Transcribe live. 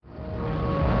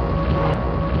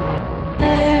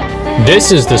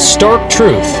This is The Stark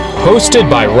Truth, hosted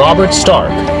by Robert Stark.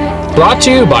 Brought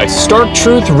to you by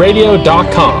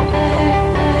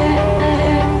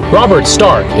StarkTruthRadio.com. Robert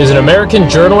Stark is an American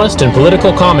journalist and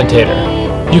political commentator.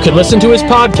 You can listen to his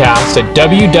podcast at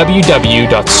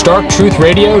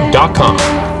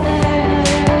www.StarkTruthRadio.com.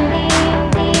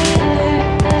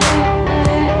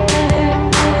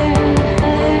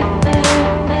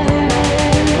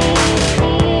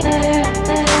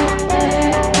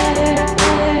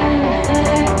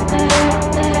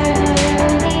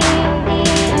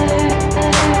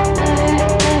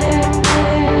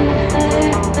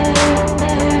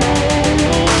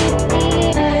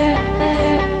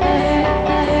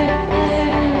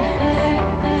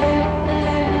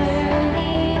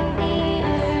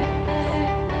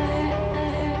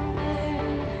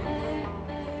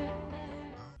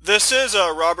 This is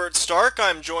Robert Stark.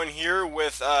 I'm joined here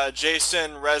with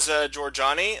Jason Reza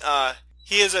Jorjani.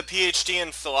 He is a PhD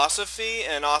in philosophy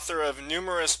and author of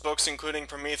numerous books including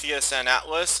Prometheus and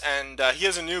Atlas, and he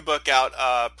has a new book out,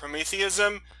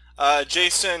 Prometheism.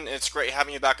 Jason, it's great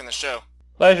having you back on the show.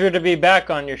 Pleasure to be back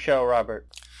on your show, Robert.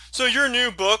 So your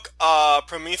new book,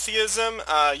 Prometheism,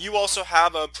 you also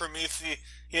have a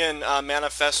Promethean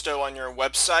manifesto on your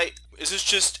website. Is this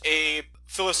just a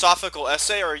philosophical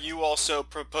essay, or are you also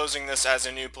proposing this as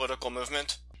a new political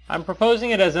movement? I'm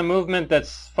proposing it as a movement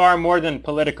that's far more than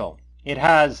political. It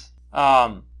has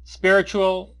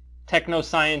spiritual,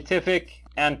 techno-scientific,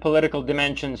 and political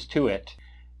dimensions to it.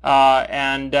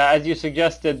 And as you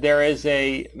suggested, there is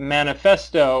a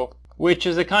manifesto which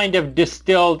is a kind of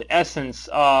distilled essence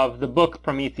of the book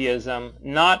Prometheism,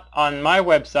 not on my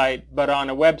website, but on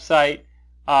a website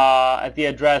at the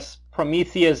address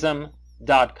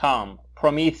Prometheism.com.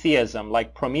 Prometheism,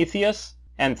 like Prometheus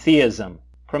and theism.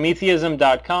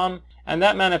 Prometheism.com. And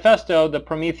that manifesto, the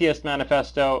Prometheus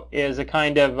Manifesto, is a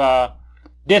kind of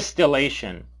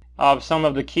distillation of some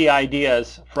of the key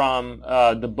ideas from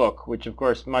the book, which of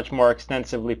course much more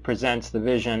extensively presents the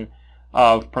vision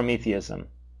of Prometheism.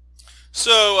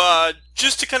 So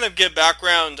just to kind of get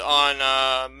background on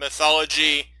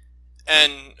mythology,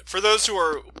 and for those who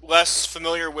are less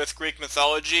familiar with Greek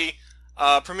mythology,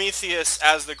 Prometheus,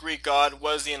 as the Greek god,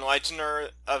 was the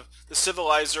enlightener, of the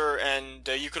civilizer, and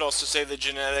you could also say the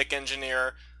genetic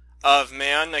engineer of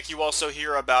man. Like, you also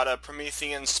hear about a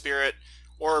Promethean spirit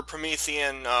or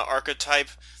Promethean archetype,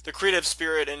 the creative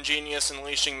spirit and genius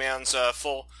unleashing man's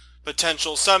full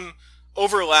potential. Some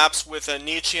overlaps with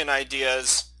Nietzschean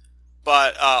ideas,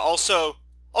 but also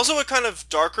a kind of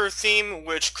darker theme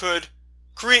which could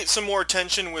create some more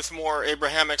tension with more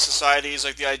Abrahamic societies,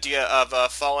 like the idea of a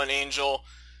fallen angel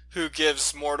who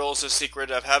gives mortals a secret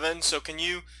of heaven. So can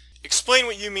you explain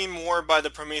what you mean more by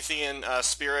the Promethean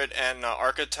spirit and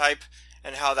archetype,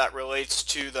 and how that relates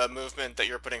to the movement that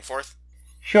you're putting forth?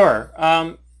 Sure.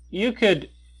 You could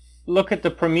look at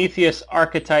the Prometheus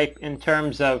archetype in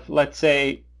terms of, let's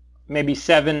say, maybe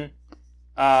 7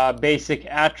 basic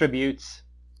attributes.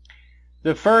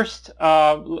 The first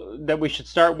that we should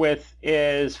start with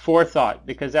is forethought,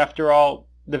 because after all,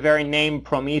 the very name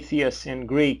Prometheus in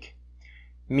Greek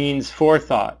means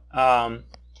forethought. So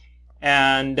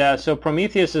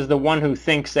Prometheus is the one who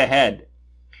thinks ahead.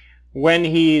 When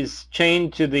he's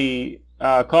chained to the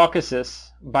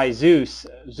Caucasus by Zeus,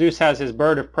 Zeus has his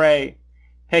bird of prey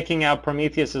picking out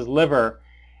Prometheus's liver,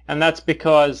 and that's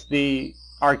because the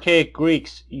archaic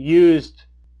Greeks used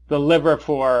the liver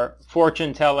for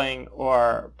fortune-telling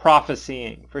or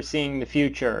prophesying, for seeing the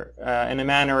future in a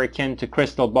manner akin to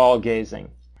crystal ball gazing.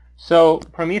 So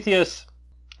Prometheus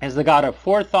is the god of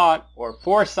forethought or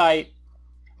foresight,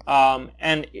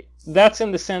 and that's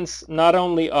in the sense not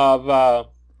only of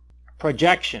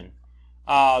projection,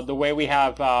 the way we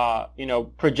have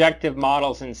projective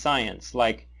models in science,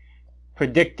 like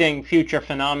predicting future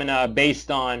phenomena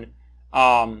based on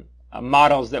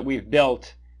models that we've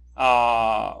built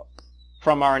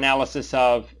from our analysis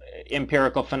of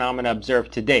empirical phenomena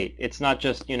observed to date. It's not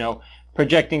just,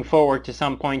 projecting forward to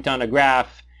some point on a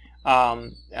graph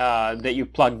that you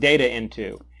plug data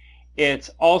into.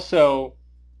 It's also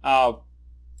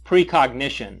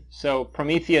precognition. So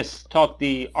Prometheus taught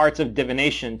the arts of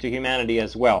divination to humanity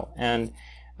as well. And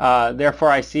therefore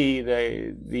I see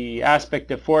the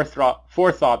aspect of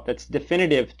forethought that's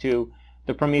definitive to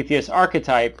the Prometheus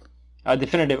archetype,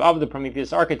 definitive of the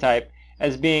Prometheus archetype,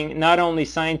 as being not only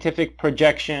scientific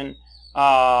projection,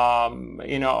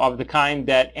 of the kind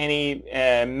that any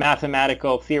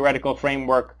mathematical, theoretical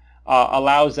framework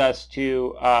allows us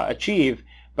to achieve,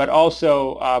 but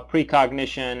also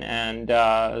precognition and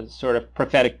sort of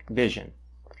prophetic vision.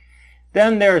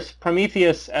 Then there's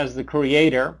Prometheus as the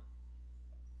creator,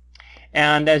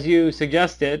 And as you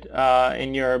suggested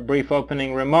in your brief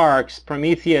opening remarks,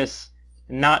 Prometheus,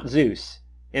 not Zeus,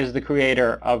 is the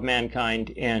creator of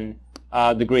mankind in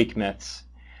the Greek myths.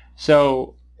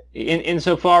 So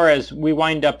insofar as we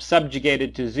wind up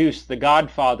subjugated to Zeus, the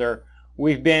godfather,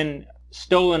 we've been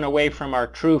stolen away from our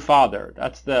true father.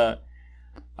 That's the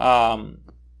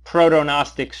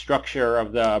proto-Gnostic structure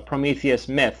of the Prometheus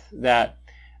myth, that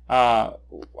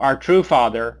our true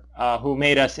father, who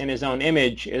made us in his own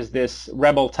image, is this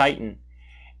rebel titan.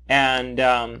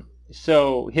 And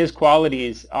so his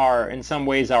qualities are in some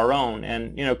ways our own.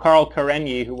 And, Carl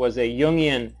Karenyi, who was a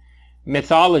Jungian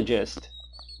mythologist,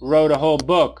 wrote a whole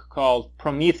book called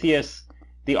Prometheus,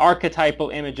 the Archetypal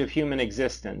Image of Human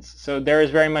Existence. So there is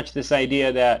very much this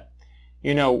idea that,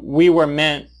 we were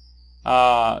meant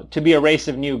to be a race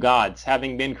of new gods.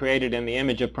 Having been created in the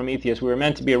image of Prometheus, we were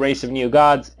meant to be a race of new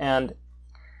gods, and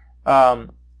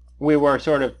we were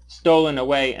sort of stolen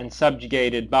away and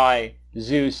subjugated by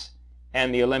Zeus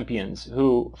and the Olympians,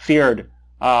 who feared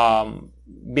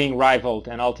being rivaled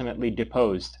and ultimately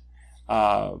deposed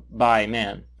by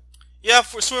man. Yeah,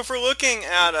 so if we're looking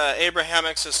at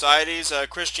Abrahamic societies,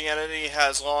 Christianity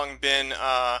has long been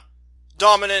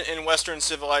dominant in Western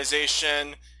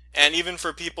civilization, and even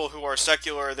for people who are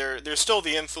secular, there's still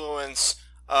the influence,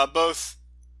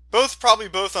 probably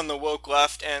both on the woke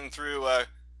left and through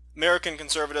American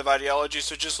conservative ideology.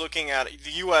 So just looking at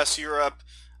the U.S., Europe,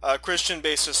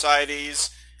 Christian-based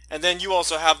societies, and then you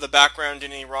also have the background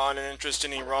in Iran and interest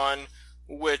in Iran,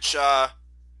 which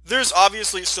there's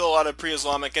obviously still a lot of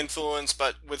pre-Islamic influence,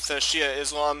 but with Shia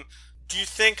Islam, do you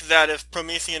think that if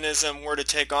Prometheanism were to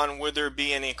take on, would there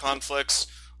be any conflicts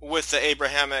with the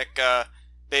Abrahamic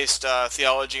based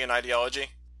theology and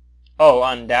ideology? Oh,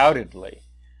 undoubtedly.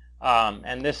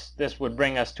 And this would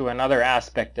bring us to another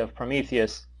aspect of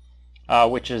Prometheus,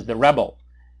 which is the rebel.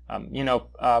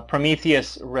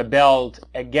 Prometheus rebelled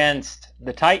against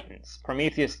the Titans.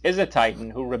 Prometheus is a Titan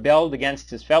who rebelled against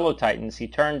his fellow Titans. He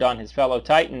turned on his fellow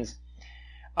Titans,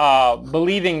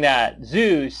 believing that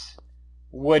Zeus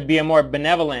would be a more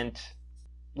benevolent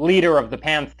leader of the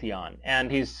pantheon. And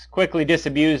he's quickly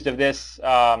disabused of this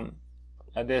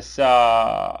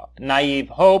naive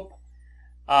hope.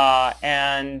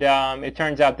 And it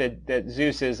turns out that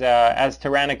Zeus is as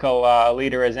tyrannical a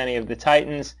leader as any of the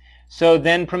Titans. So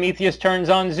then Prometheus turns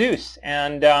on Zeus,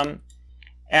 and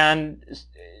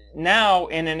now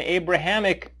in an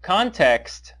Abrahamic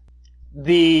context,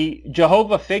 the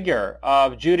Jehovah figure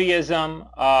of Judaism,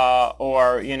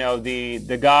 or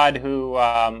the God who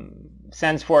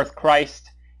sends forth Christ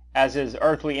as his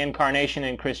earthly incarnation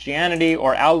in Christianity,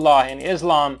 or Allah in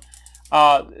Islam,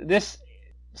 this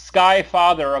sky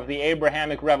father of the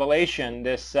Abrahamic revelation,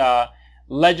 this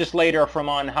legislator from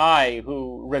on high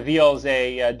who reveals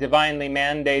a divinely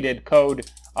mandated code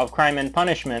of crime and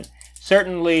punishment,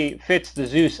 certainly fits the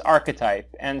Zeus archetype.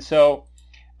 And so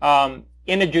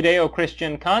in a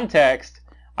Judeo-Christian context,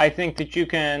 I think that you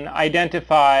can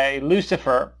identify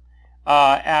Lucifer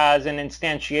as an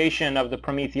instantiation of the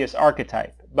Prometheus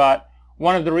archetype. But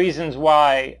one of the reasons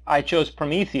why I chose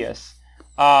Prometheus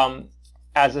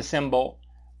as a symbol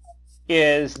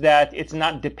is that it's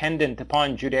not dependent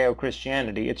upon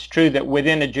Judeo-Christianity. It's true that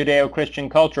within a Judeo-Christian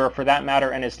culture, or for that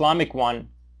matter an Islamic one,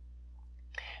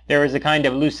 there is a kind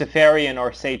of Luciferian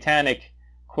or satanic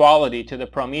quality to the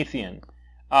Promethean.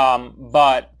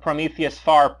 But Prometheus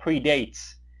far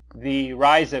predates the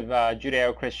rise of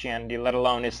Judeo-Christianity, let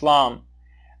alone Islam.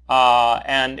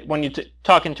 And when you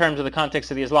talk in terms of the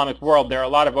context of the Islamic world, there are a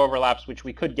lot of overlaps which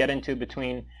we could get into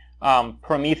between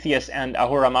Prometheus and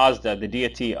Ahura Mazda, the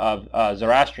deity of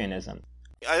Zoroastrianism.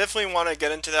 I definitely want to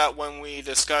get into that when we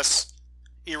discuss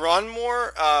Iran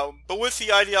more, but with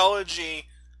the ideology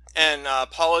and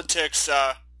politics,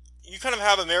 you kind of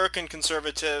have American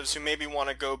conservatives who maybe want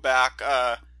to go back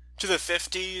to the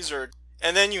 50s,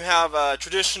 and then you have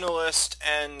traditionalists,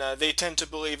 and they tend to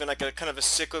believe in like a kind of a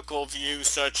cyclical view,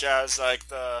 such as like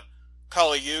the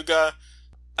Kali Yuga.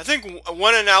 I think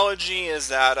one analogy is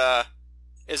that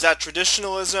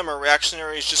traditionalism or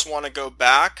reactionaries just want to go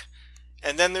back,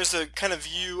 and then there's a kind of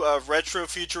view of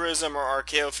retrofuturism or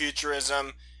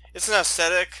archaeofuturism. It's an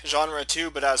aesthetic genre too,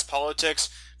 but as politics,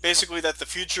 basically that the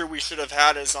future we should have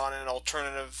had is on an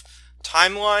alternative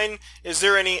timeline. Is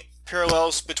there any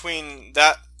parallels between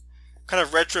that kind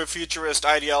of retrofuturist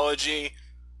ideology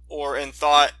or in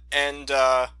thought and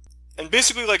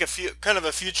basically like kind of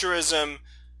a futurism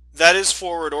that is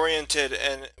forward oriented,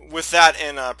 and with that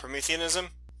in Prometheanism?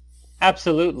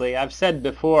 Absolutely. I've said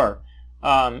before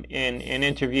in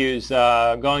interviews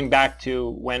going back to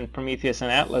when Prometheus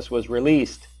and Atlas was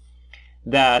released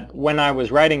that when I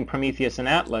was writing Prometheus and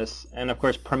Atlas, and of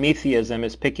course Prometheism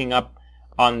is picking up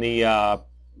on the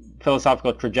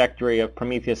philosophical trajectory of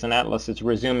Prometheus and Atlas, it's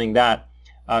resuming that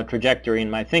trajectory in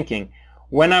my thinking.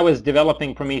 When I was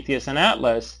developing Prometheus and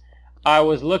Atlas, I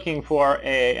was looking for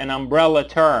an umbrella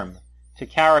term to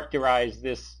characterize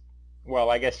this, well,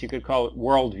 I guess you could call it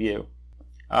worldview,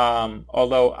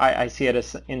 although I see it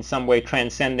as in some way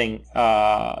transcending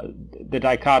the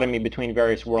dichotomy between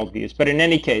various worldviews. But in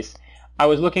any case, I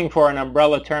was looking for an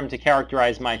umbrella term to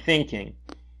characterize my thinking,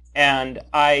 and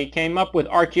I came up with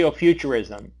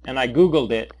archaeofuturism, and I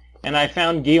Googled it, and I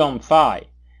found Guillaume Faye.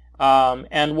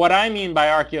 And what I mean by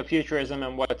archaeofuturism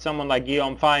and what someone like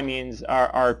Guillaume Faye means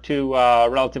are two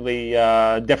relatively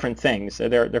different things.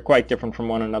 They're quite different from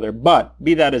one another. But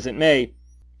be that as it may,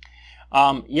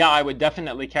 yeah, I would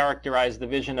definitely characterize the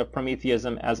vision of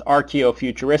Prometheism as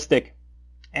archaeofuturistic,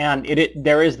 and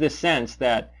there is this sense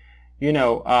that, you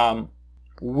know,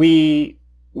 we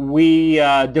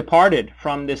departed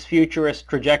from this futurist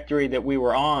trajectory that we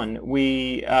were on.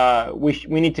 We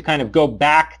need to kind of go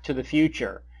back to the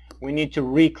future. We need to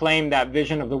reclaim that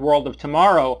vision of the world of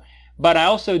tomorrow. But I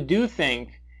also do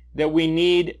think that we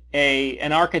need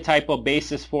an archetypal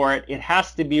basis for it. It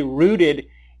has to be rooted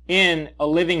in a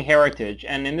living heritage.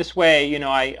 And in this way, you know,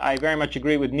 I very much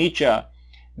agree with Nietzsche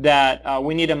that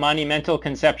we need a monumental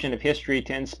conception of history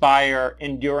to inspire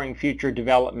enduring future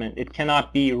development. It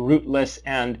cannot be rootless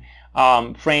and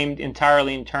framed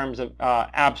entirely in terms of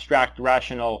abstract,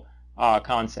 rational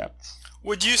concepts.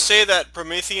 Would you say that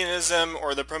Prometheanism,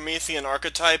 or the Promethean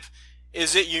archetype,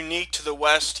 is it unique to the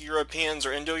West Europeans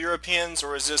or Indo-Europeans,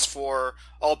 or is this for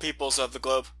all peoples of the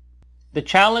globe? The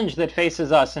challenge that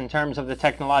faces us in terms of the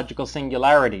technological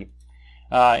singularity,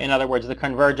 in other words, the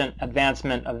convergent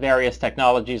advancement of various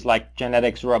technologies like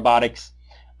genetics, robotics,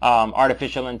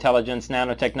 artificial intelligence,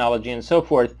 nanotechnology, and so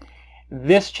forth,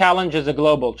 this challenge is a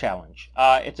global challenge.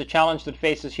 It's a challenge that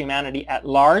faces humanity at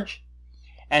large,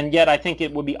 and yet I think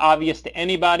it would be obvious to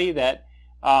anybody that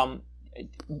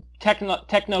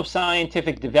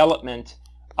techno-scientific development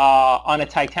on a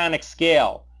titanic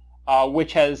scale,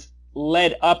 which has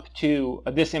led up to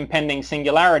this impending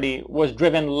singularity, was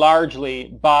driven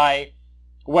largely by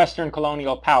Western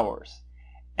colonial powers.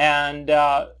 And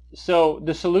so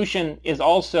the solution is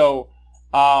also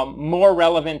more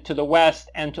relevant to the West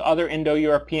and to other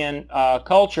Indo-European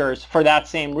cultures for that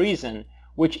same reason,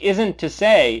 which isn't to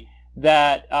say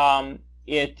that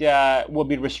it will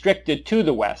be restricted to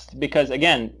the West, because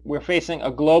again, we're facing a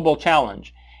global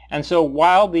challenge. And so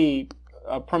while the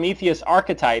Prometheus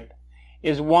archetype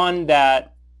is one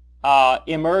that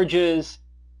emerges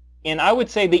in, I would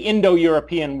say, the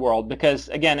Indo-European world, because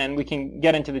again, and we can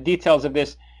get into the details of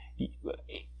this,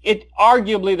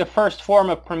 arguably the first form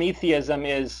of Prometheism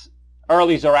is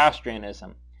early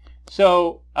Zoroastrianism.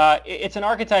 So it's an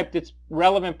archetype that's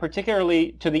relevant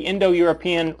particularly to the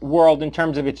Indo-European world in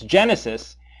terms of its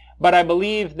genesis, but I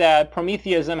believe that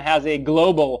Prometheism has a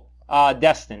global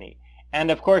destiny. And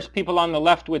of course, people on the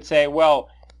left would say, well,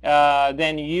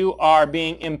 then you are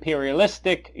being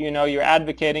imperialistic, you know, you're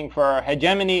advocating for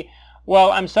hegemony.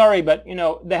 Well, I'm sorry, but you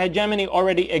know, the hegemony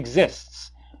already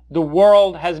exists. The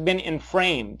world has been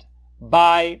inframed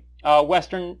by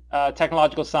Western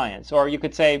technological science, or you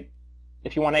could say,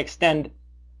 if you want to extend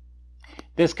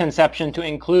this conception to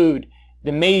include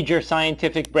the major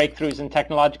scientific breakthroughs and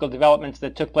technological developments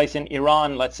that took place in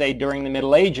Iran, let's say during the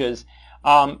Middle Ages,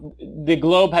 the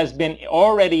globe has been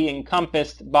already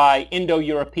encompassed by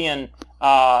Indo-European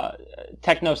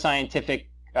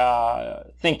techno-scientific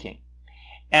thinking.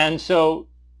 And so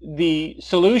the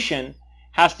solution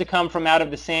has to come from out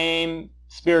of the same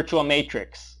spiritual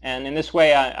matrix. And in this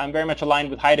way, I'm very much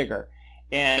aligned with Heidegger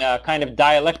in a kind of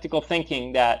dialectical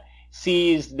thinking that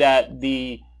sees that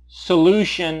the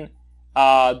solution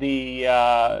has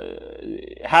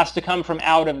to come from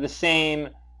out of the same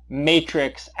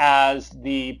matrix as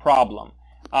the problem.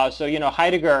 So, you know,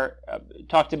 Heidegger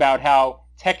talked about how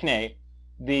techne,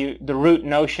 the root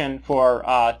notion for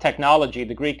technology,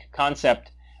 the Greek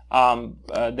concept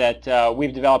that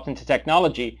we've developed into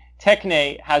technology,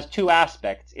 techne has two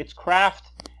aspects. It's craft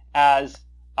as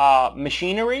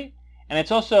machinery, and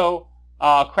it's also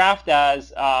craft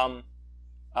as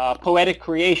poetic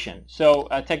creation. So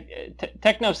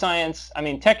technoscience, I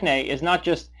mean, techne is not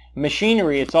just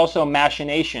machinery, it's also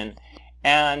machination.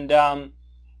 And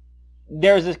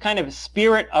there's this kind of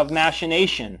spirit of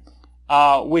machination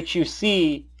which you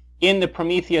see in the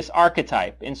Prometheus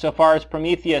archetype, insofar as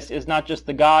Prometheus is not just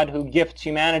the god who gifts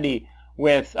humanity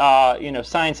with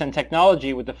science and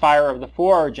technology, with the fire of the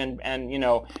forge, and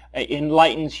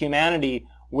enlightens humanity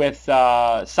with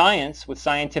science, with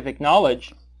scientific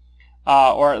knowledge,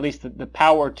 or at least the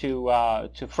power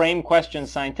to frame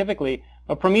questions scientifically.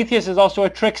 But Prometheus is also a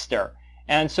trickster,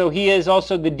 and so he is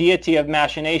also the deity of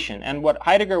machination. And what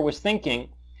Heidegger was thinking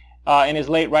in his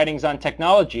late writings on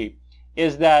technology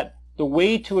is that the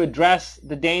way to address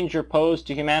the danger posed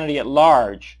to humanity at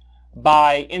large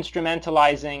by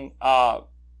instrumentalizing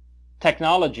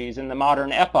technologies in the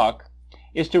modern epoch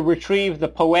is to retrieve the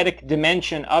poetic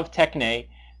dimension of techne,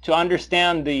 to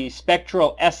understand the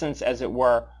spectral essence, as it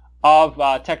were, of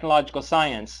technological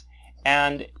science.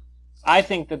 And I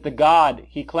think that the God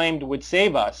he claimed would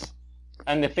save us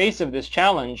in the face of this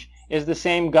challenge is the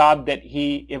same God that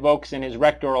he evokes in his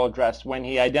rectoral address when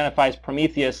he identifies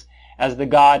Prometheus as the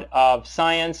God of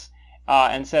science,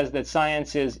 and says that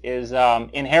science is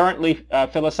inherently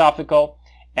philosophical,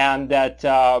 and that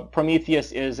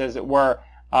Prometheus is, as it were,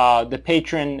 the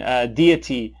patron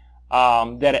deity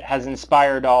that it has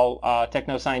inspired all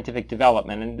techno-scientific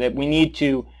development, and that we need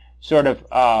to sort of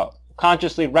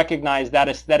consciously recognize that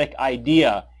aesthetic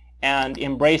idea and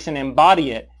embrace and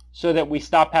embody it so that we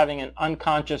stop having an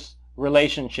unconscious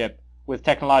relationship with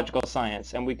technological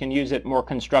science, and we can use it more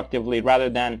constructively rather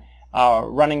than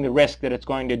running the risk that it's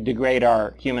going to degrade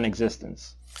our human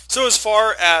existence. So as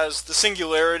far as the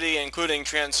singularity, including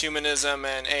transhumanism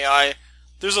and AI,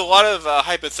 there's a lot of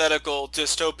hypothetical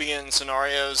dystopian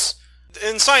scenarios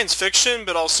in science fiction,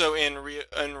 but also in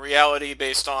reality,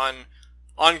 based on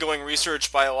ongoing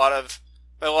research by a lot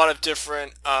of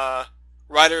different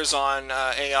writers on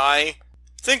AI.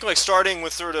 Think like starting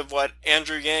with sort of what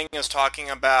Andrew Yang is talking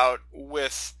about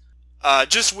with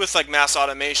just with like mass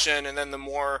automation, and then the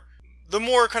more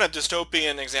kind of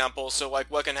dystopian examples. So like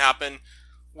what can happen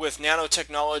with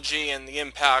nanotechnology and the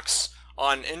impacts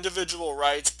on individual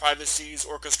rights, privacies,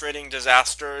 orchestrating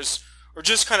disasters, or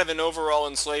just kind of an overall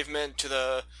enslavement to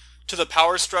the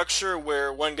power structure,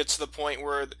 where one gets to the point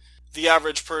where the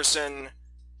average person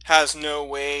has no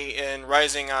way in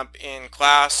rising up in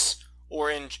class, or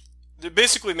in they're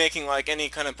basically making like any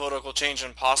kind of political change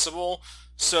impossible.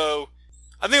 So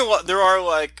I think there are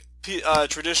like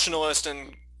traditionalists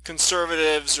and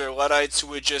conservatives or Luddites who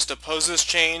would just oppose this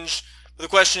change. But the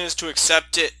question is to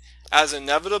accept it as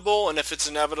inevitable, and if it's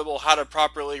inevitable, how to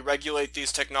properly regulate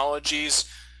these technologies,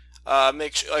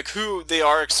 make sure, like who they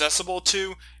are accessible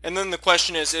to, and then the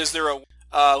question is there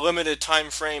a limited time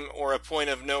frame or a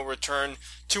point of no return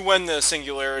to when the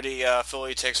singularity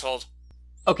fully takes hold?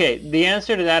 Okay, the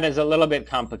answer to that is a little bit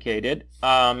complicated.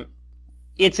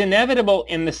 It's inevitable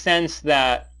in the sense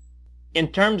that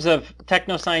in terms of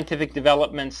technoscientific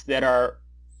developments that are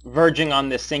verging on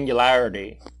this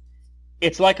singularity,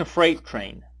 it's like a freight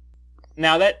train.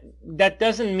 Now that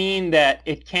doesn't mean that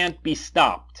it can't be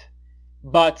stopped,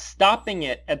 but stopping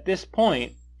it at this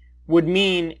point would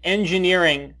mean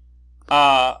engineering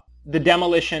the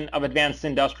demolition of advanced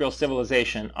industrial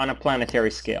civilization on a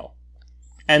planetary scale.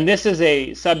 And this is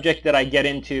a subject that I get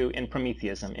into in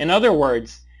Prometheism. In other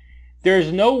words,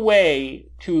 there's no way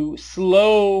to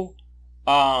slow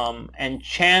and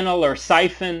channel or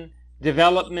siphon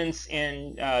developments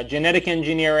in genetic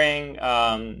engineering,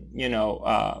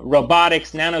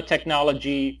 robotics,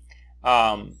 nanotechnology,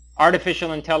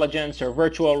 artificial intelligence, or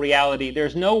virtual reality.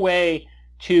 There's no way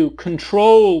to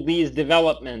control these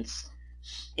developments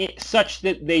such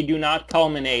that they do not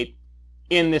culminate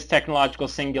in this technological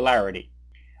singularity.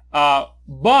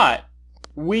 But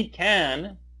we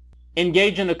can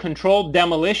engage in a controlled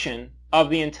demolition of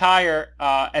the entire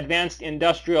advanced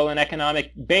industrial and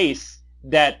economic base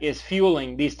that is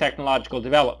fueling these technological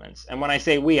developments. And when I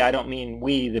say we, I don't mean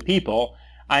we, the people.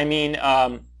 I mean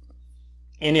an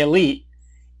elite,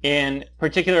 in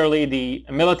particularly the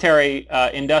military,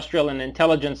 industrial, and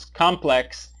intelligence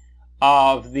complex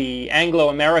of the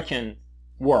Anglo-American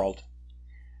world,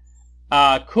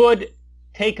 could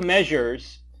take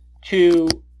measures to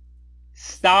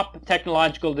stop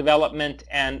technological development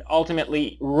and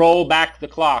ultimately roll back the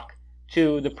clock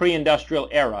to the pre-industrial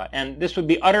era. And this would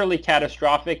be utterly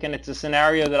catastrophic, and it's a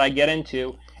scenario that I get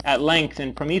into at length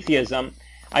in Prometheism.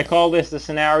 I call this the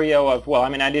scenario of, well, I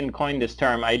mean, I didn't coin this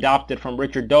term. I adopted from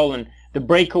Richard Dolan, the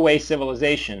breakaway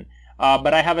civilization.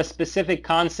 But I have a specific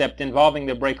concept involving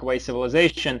the breakaway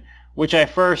civilization, which I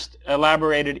first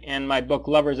elaborated in my book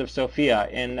Lovers of Sophia,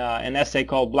 in an essay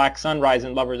called Black Sunrise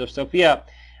and Lovers of Sophia.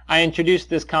 I introduced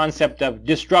this concept of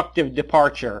destructive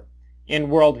departure in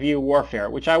worldview warfare,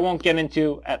 which I won't get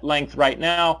into at length right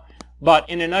now, but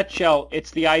in a nutshell,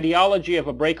 it's the ideology of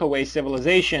a breakaway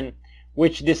civilization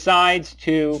which decides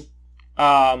to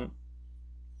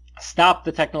stop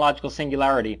the technological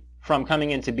singularity from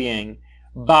coming into being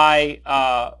by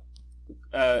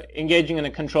engaging in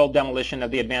a controlled demolition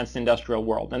of the advanced industrial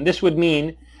world. And this would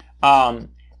mean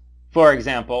for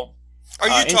example. Are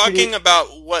you talking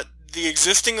about what the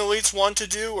existing elites want to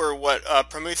do, or what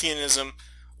Prometheanism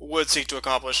would seek to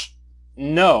accomplish?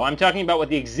 No, I'm talking about what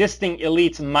the existing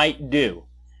elites might do.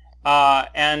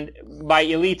 And by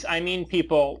elites, I mean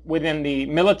people within the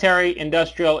military,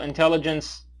 industrial,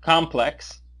 intelligence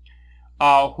complex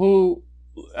who,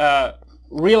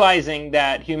 realizing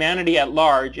that humanity at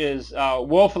large is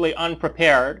woefully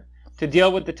unprepared to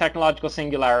deal with the technological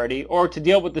singularity or to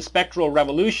deal with the spectral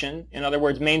revolution, in other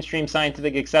words, mainstream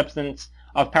scientific acceptance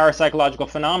of parapsychological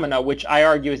phenomena, which I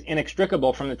argue is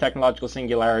inextricable from the technological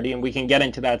singularity, and we can get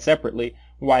into that separately,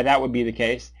 why that would be the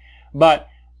case. But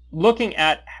looking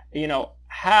at,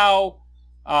 how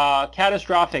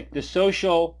catastrophic the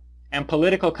social and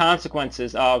political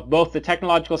consequences of both the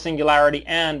technological singularity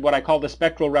and what I call the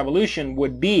spectral revolution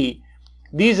would be,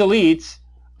 these elites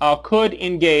could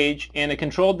engage in a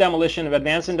controlled demolition of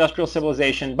advanced industrial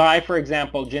civilization by, for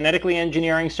example, genetically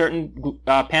engineering certain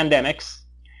pandemics,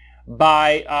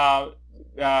 by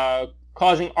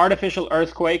causing artificial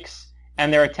earthquakes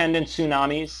and their attendant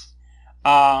tsunamis,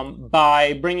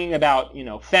 by bringing about,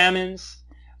 famines,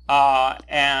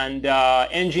 and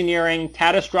engineering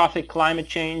catastrophic climate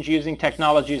change using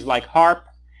technologies like HARP.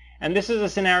 And this is a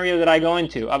scenario that I go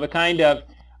into of a kind of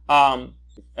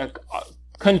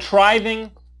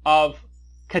contriving of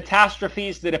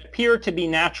catastrophes that appear to be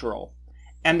natural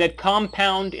and that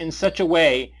compound in such a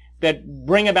way that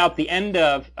bring about the end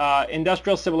of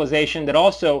industrial civilization, that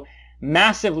also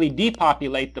massively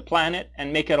depopulate the planet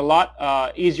and make it a lot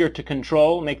easier to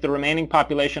control, make the remaining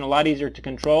population a lot easier to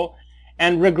control,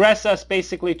 and regress us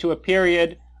basically to a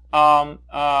period, to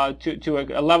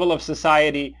a level of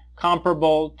society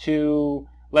comparable to,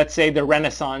 let's say, the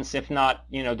Renaissance, if not,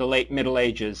 the late Middle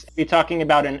Ages. We're talking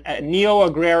about a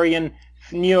neo-agrarian,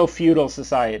 neo-feudal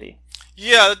society.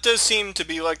 Yeah, that does seem to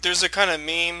be like, there's a kind of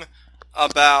meme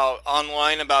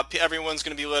online about everyone's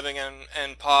going to be living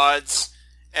in pods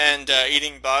and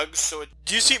eating bugs. So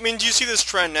do you see this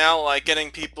trend now, like getting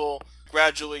people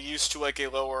gradually used to like a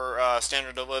lower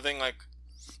standard of living, like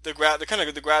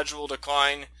the gradual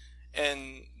decline,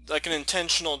 and like an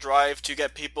intentional drive to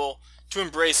get people to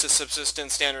embrace a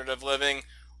subsistence standard of living,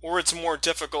 or it's more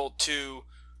difficult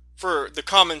for the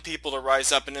common people to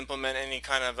rise up and implement any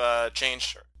kind of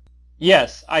change?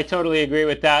 Yes, I totally agree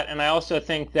with that, and I also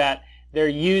think that they're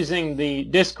using the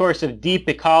discourse of deep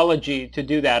ecology to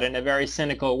do that in a very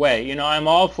cynical way. I'm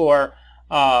all for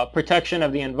protection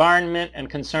of the environment and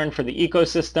concern for the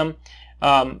ecosystem,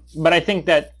 but I think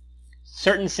that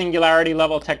certain singularity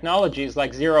level technologies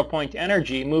like zero-point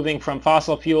energy, moving from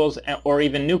fossil fuels or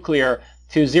even nuclear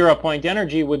to zero-point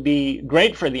energy, would be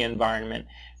great for the environment.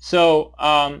 So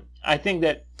I think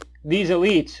that these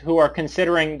elites who are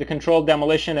considering the controlled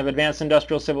demolition of advanced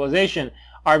industrial civilization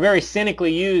are very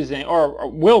cynically using, or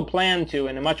will plan to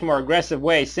in a much more aggressive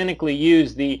way, cynically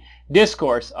use the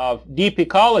discourse of deep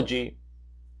ecology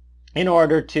in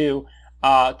order to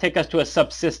take us to a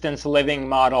subsistence living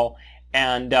model,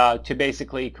 and to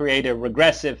basically create a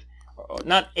regressive,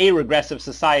 not a regressive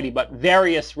society, but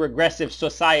various regressive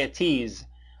societies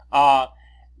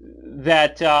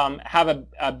that have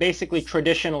a basically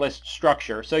traditionalist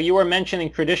structure. So you were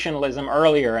mentioning traditionalism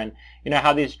earlier, and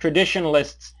how these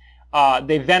traditionalists,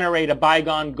 they venerate a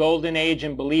bygone golden age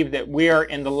and believe that we're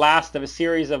in the last of a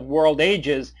series of world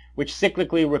ages which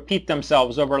cyclically repeat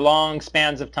themselves over long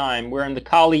spans of time. We're in the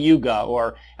Kali Yuga,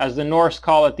 or as the Norse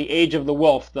call it, the age of the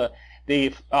wolf, the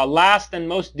last and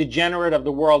most degenerate of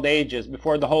the world ages,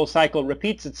 before the whole cycle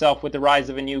repeats itself with the rise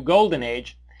of a new golden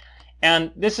age.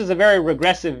 And this is a very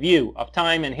regressive view of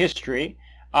time and history,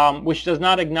 which does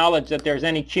not acknowledge that there's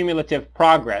any cumulative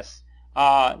progress.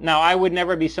 Now, I would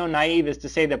never be so naive as to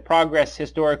say that progress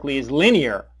historically is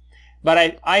linear,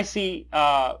 but I see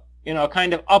a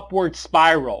kind of upward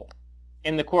spiral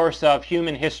in the course of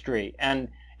human history and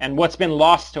what's been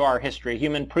lost to our history,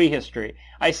 human prehistory.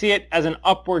 I see it as an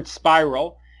upward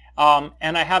spiral,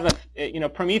 and I have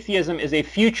Prometheism is a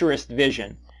futurist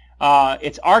vision.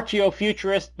 It's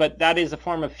archaeo-futurist, but that is a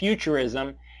form of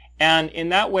futurism, and in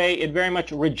that way it very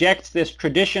much rejects this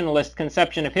traditionalist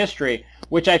conception of history,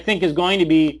 which I think is going to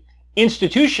be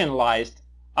institutionalized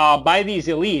by these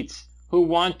elites who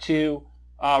want to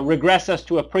regress us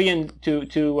to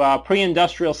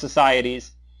pre-industrial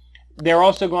societies. They're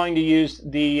also going to use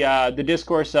the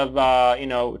discourse of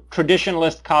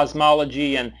traditionalist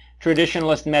cosmology and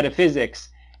traditionalist metaphysics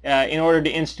in order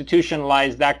to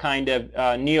institutionalize that kind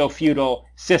of neo-feudal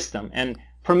system. And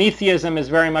Prometheism is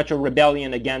very much a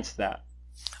rebellion against that.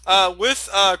 With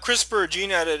CRISPR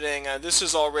gene editing, this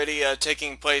is already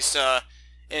taking place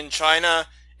in China,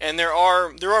 And there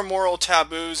are moral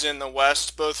taboos in the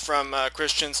West, both from a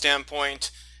Christian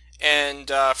standpoint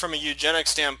and from a eugenic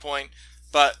standpoint.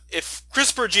 But if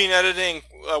CRISPR gene editing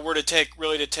were to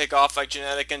take off like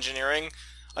genetic engineering,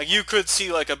 you could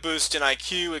see like a boost in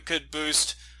IQ. It could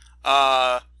boost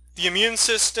the immune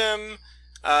system,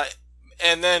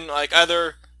 and then like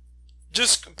either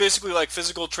just basically like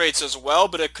physical traits as well.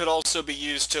 But it could also be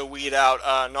used to weed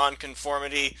out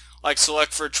nonconformity, like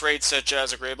select for traits such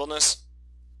as agreeableness.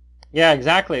 Yeah,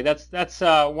 exactly. That's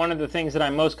one of the things that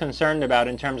I'm most concerned about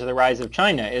in terms of the rise of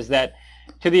China, is that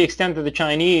to the extent that the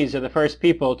Chinese are the first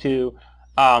people to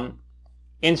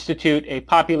institute a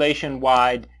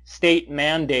population-wide,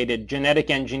 state-mandated genetic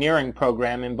engineering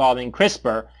program involving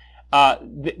CRISPR,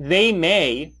 they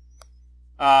may,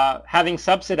 having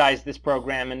subsidized this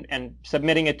program and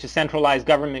submitting it to centralized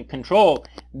government control,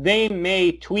 they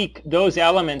may tweak those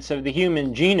elements of the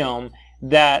human genome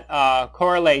that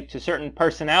correlate to certain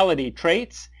personality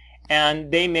traits,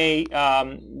 and they may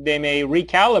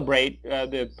recalibrate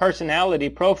the personality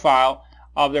profile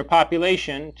of their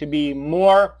population to be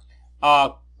more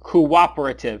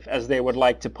cooperative, as they would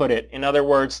like to put it. In other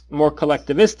words, more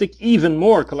collectivistic, even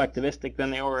more collectivistic than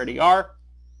they already are,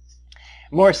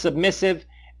 more submissive,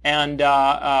 and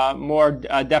more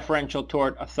deferential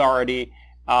toward authority,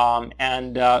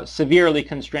 and severely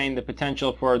constrain the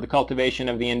potential for the cultivation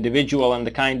of the individual and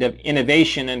the kind of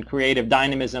innovation and creative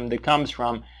dynamism that comes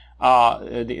from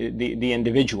the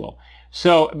individual.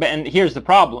 So, and here's the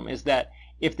problem, is that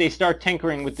if they start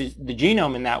tinkering with the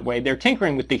genome in that way, they're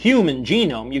tinkering with the human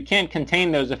genome. You can't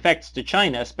contain those effects to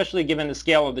China, especially given the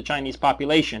scale of the Chinese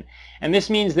population. And this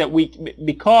means that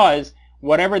because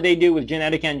whatever they do with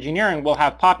genetic engineering will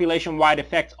have population-wide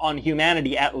effects on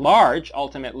humanity at large,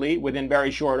 ultimately, within very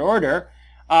short order,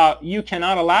 you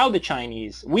cannot allow the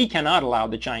Chinese, we cannot allow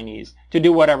the Chinese to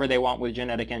do whatever they want with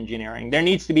genetic engineering. There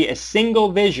needs to be a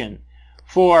single vision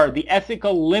for the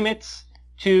ethical limits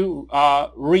to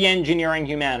re-engineering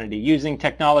humanity using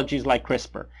technologies like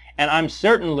CRISPR. And I'm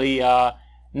certainly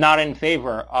not in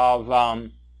favor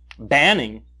of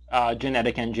banning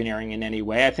genetic engineering in any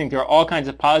way. I think there are all kinds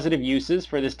of positive uses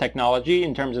for this technology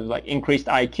in terms of like increased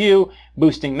IQ,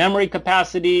 boosting memory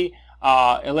capacity,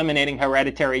 eliminating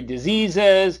hereditary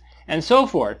diseases, and so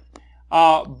forth.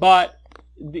 But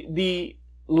the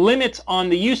limits on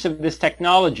the use of this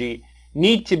technology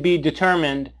need to be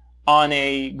determined on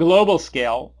a global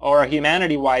scale or a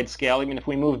humanity-wide scale, even if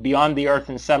we move beyond the Earth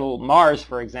and settle Mars,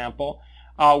 for example.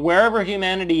 Wherever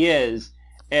humanity is,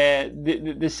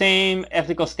 the same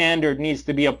ethical standard needs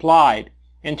to be applied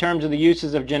in terms of the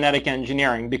uses of genetic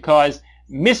engineering, because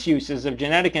misuses of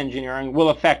genetic engineering will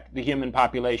affect the human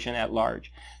population at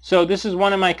large. So this is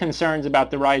one of my concerns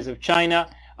about the rise of China.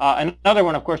 Another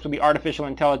one, of course, will be artificial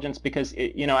intelligence, because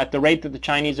at the rate that the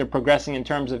Chinese are progressing in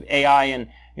terms of AI and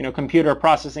computer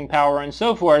processing power and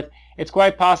so forth, it's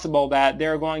quite possible that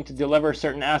they're going to deliver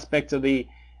certain aspects of the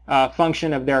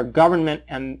function of their government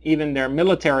and even their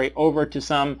military over to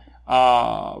some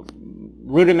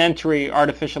rudimentary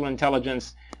artificial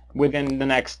intelligence within the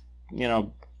next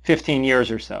 15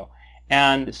 years or so.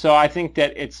 And so I think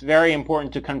that it's very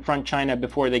important to confront China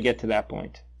before they get to that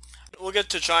point. We'll get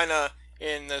to China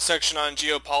in the section on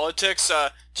geopolitics.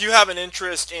 Do you have an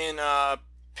interest in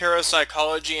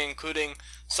parapsychology, including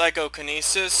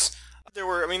psychokinesis? There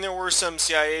were some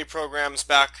CIA programs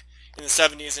back in the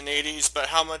 70s and 80s, but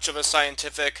how much of a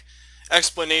scientific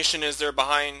explanation is there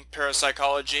behind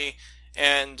parapsychology,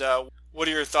 and what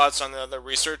are your thoughts on the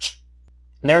research?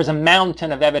 There's a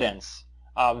mountain of evidence,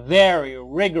 very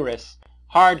rigorous,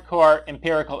 hardcore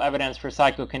empirical evidence for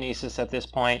psychokinesis at this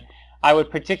point. I would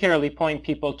particularly point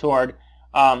people toward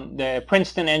the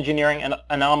Princeton Engineering and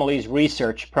Anomalies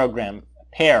Research Program,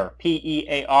 PEAR,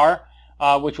 P-E-A-R,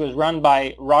 which was run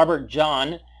by Robert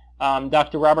John.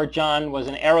 Dr. Robert John was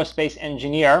an aerospace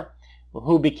engineer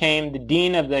who became the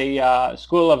dean of the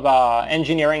School of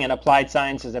Engineering and Applied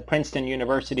Sciences at Princeton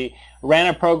University, ran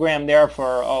a program there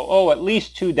for at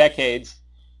least 2 decades,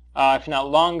 if not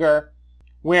longer,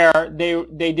 where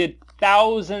they did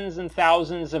thousands and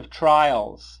thousands of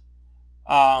trials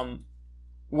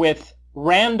with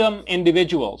random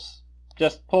individuals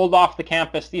just pulled off the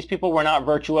campus. These people were not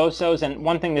virtuosos, and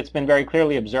one thing that's been very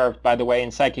clearly observed, by the way,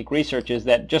 in psychic research is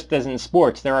that just as in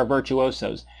sports, there are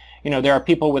virtuosos. There are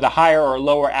people with a higher or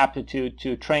lower aptitude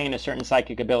to train a certain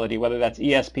psychic ability, whether that's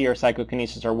ESP or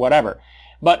psychokinesis or whatever.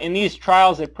 But in these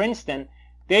trials at Princeton,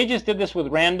 they just did this with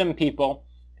random people,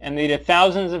 and they did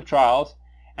thousands of trials,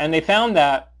 and they found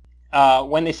that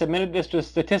when they submitted this to a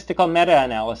statistical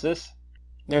meta-analysis,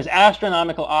 there's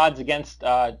astronomical odds against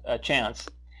chance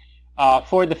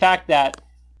for the fact that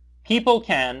people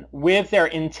can, with their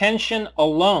intention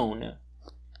alone,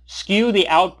 skew the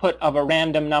output of a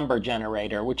random number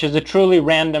generator, which is a truly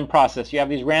random process. You have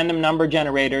these random number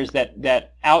generators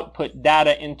that output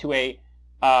data into a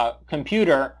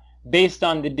computer based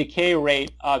on the decay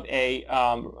rate of a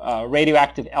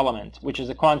radioactive element, which is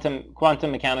a quantum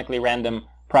mechanically random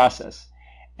process.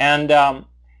 And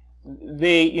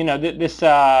this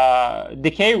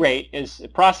decay rate is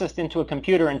processed into a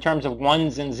computer in terms of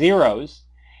ones and zeros,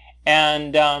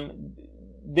 and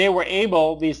they were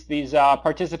able, these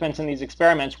participants in these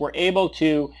experiments were able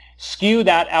to skew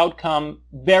that outcome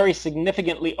very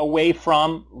significantly away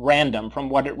from random, from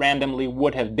what it randomly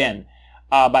would have been,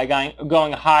 by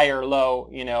going high or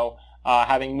low,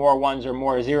 having more ones or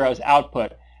more zeros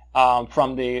output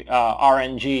from the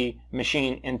RNG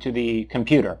machine into the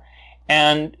computer.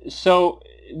 And so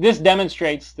this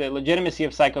demonstrates the legitimacy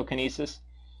of psychokinesis.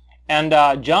 And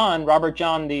Robert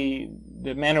John, the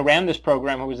man who ran this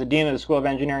program, who was the dean of the School of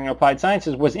Engineering and Applied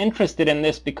Sciences, was interested in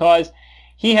this because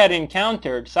he had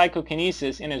encountered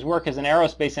psychokinesis in his work as an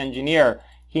aerospace engineer.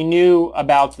 He knew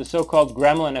about the so-called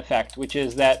gremlin effect, which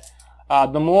is that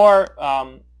the more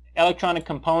electronic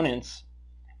components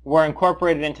were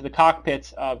incorporated into the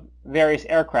cockpits of various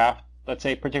aircraft, let's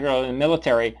say particularly in the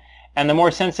military, and the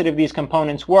more sensitive these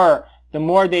components were, the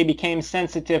more they became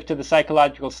sensitive to the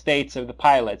psychological states of the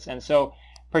pilots. And so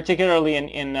particularly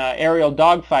in aerial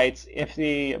dogfights, if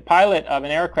the pilot of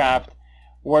an aircraft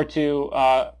were to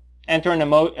enter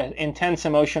an intense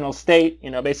emotional state,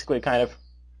 basically kind of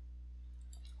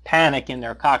panic in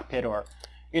their cockpit, or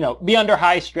be under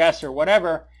high stress or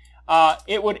whatever,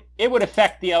 it would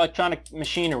affect the electronic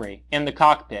machinery in the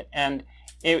cockpit. And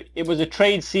it was a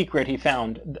trade secret, he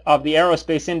found, of the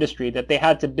aerospace industry, that they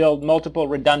had to build multiple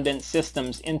redundant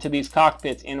systems into these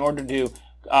cockpits in order to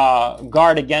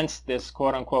guard against this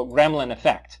quote-unquote gremlin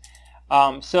effect.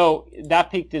 So that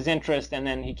piqued his interest, and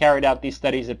then he carried out these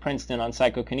studies at Princeton on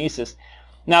psychokinesis.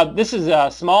 Now, this is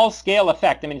a small-scale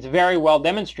effect. I mean, it's very well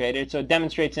demonstrated, so it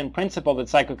demonstrates in principle that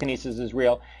psychokinesis is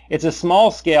real. It's a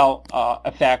small-scale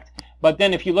effect, but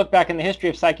then if you look back in the history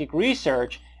of psychic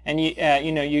research, and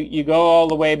you go all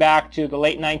the way back to the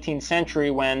late 19th century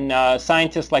when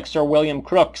scientists like Sir William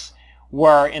Crookes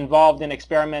were involved in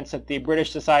experiments at the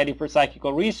British Society for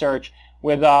Psychical Research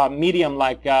with a medium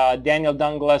like Daniel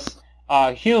Douglas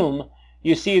Hume,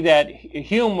 you see that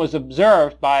Hume was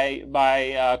observed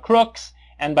by Crookes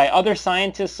and by other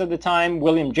scientists of the time.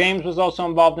 William James was also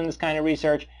involved in this kind of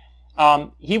research.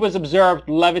 He was observed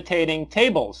levitating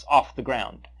tables off the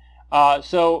ground.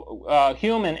 So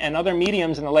Hume and other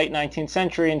mediums in the late 19th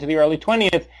century into the early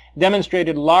 20th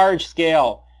demonstrated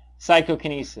large-scale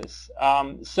psychokinesis.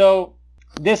 So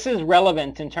this is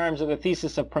relevant in terms of the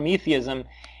thesis of Prometheism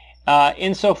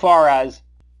insofar as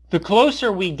the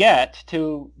closer we get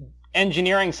to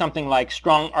engineering something like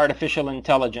strong artificial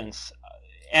intelligence,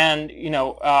 and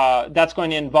that's going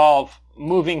to involve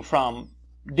moving from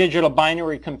digital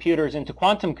binary computers into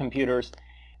quantum computers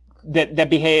that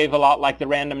behave a lot like the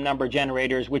random number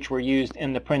generators which were used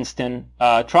in the Princeton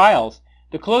trials.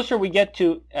 The closer we get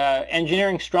to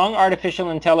engineering strong artificial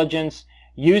intelligence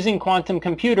using quantum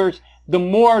computers, the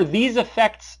more these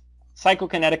effects,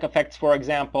 psychokinetic effects, for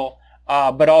example,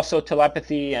 but also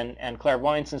telepathy and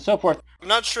clairvoyance and so forth. I'm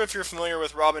not sure if you're familiar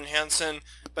with Robin Hanson,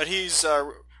 but he's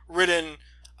written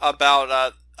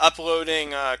about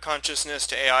uploading consciousness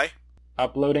to AI.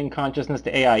 Uploading consciousness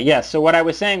to AI, yes. So what I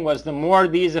was saying was the more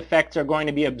these effects are going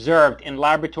to be observed in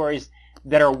laboratories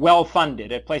that are well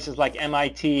funded at places like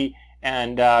MIT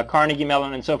and Carnegie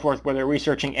Mellon and so forth, where they're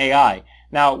researching AI.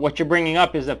 Now, what you're bringing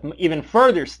up is an even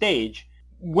further stage.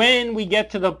 When we get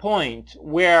to the point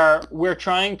where we're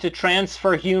trying to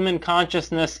transfer human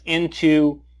consciousness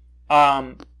into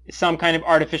some kind of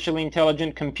artificially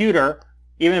intelligent computer,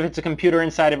 even if it's a computer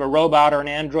inside of a robot or an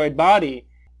android body,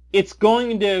 it's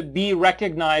going to be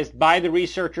recognized by the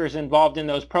researchers involved in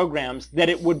those programs that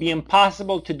it would be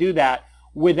impossible to do that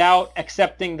without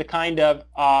accepting the kind of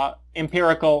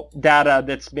empirical data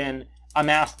that's been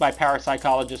amassed by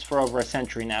parapsychologists for over a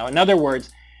century now. In other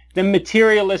words, the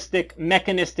materialistic,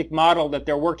 mechanistic model that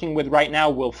they're working with right now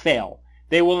will fail.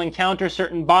 They will encounter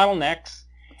certain bottlenecks,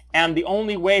 and the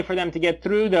only way for them to get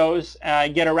through those,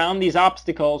 get around these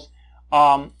obstacles,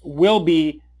 will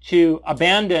be to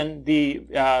abandon the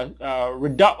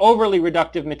overly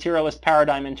reductive materialist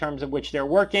paradigm in terms of which they're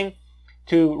working,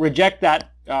 to reject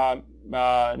that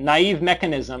naive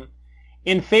mechanism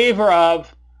in favor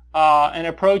of an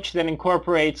approach that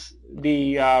incorporates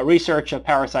the research of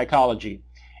parapsychology.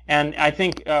 And I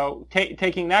think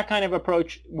taking that kind of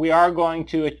approach, we are going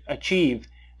to achieve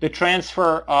the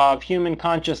transfer of human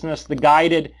consciousness, the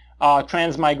guided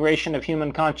transmigration of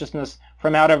human consciousness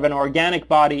from out of an organic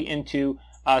body into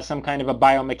some kind of a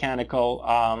biomechanical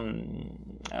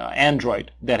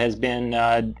android that has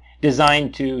been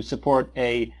designed to support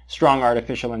a strong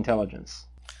artificial intelligence.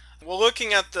 Well,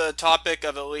 looking at the topic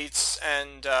of elites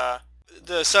and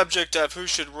the subject of who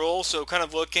should rule, so kind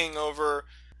of looking over,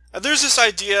 there's this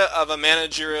idea of a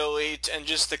managerial elite and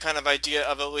just the kind of idea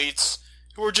of elites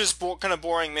who are just kind of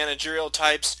boring managerial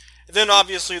types. And then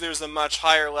obviously there's the much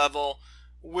higher level,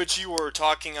 which you were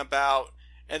talking about,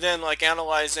 and then like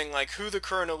analyzing like who the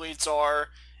current elites are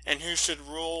and who should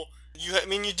rule.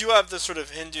 You do have this sort of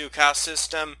Hindu caste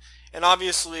system, and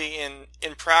obviously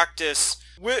in practice,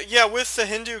 with the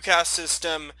Hindu caste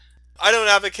system, I don't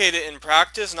advocate it in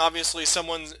practice, and obviously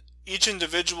each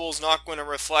individual is not going to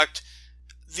reflect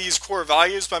these core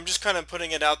values, but I'm just kind of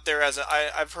putting it out there as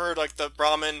I've heard like the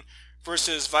Brahmin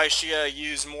versus Vaishya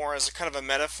used more as a kind of a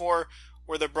metaphor,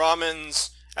 where the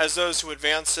Brahmins as those who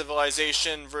advance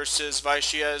civilization versus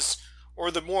Vaishyas,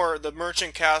 or the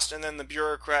merchant caste and then the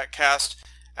bureaucrat caste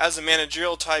as a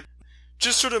managerial type,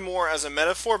 just sort of more as a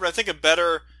metaphor. But I think a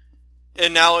better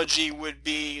analogy would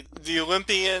be the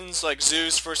Olympians, like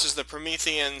Zeus, versus the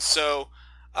Prometheans. So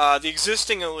the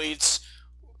existing elites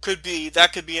could be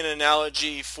an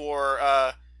analogy for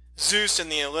Zeus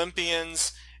and the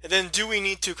Olympians. And then do we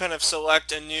need to kind of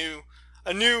select a new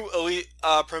elite,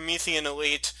 Promethean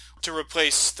elite to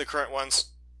replace the current ones?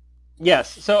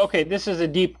 Yes. So, okay, this is a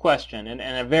deep question and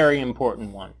a very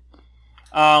important one.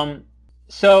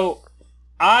 So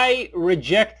I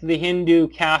reject the Hindu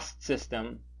caste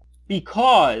system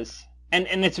because, and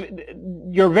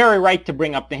you're very right to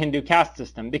bring up the Hindu caste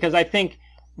system, because I think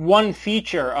one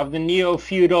feature of the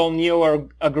neo-feudal,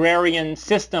 neo-agrarian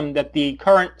system that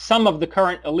some of the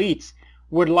current elites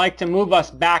would like to move us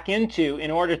back into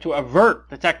in order to avert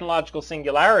the technological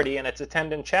singularity and its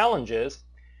attendant challenges,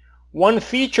 one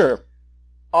feature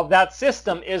of that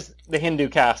system is the Hindu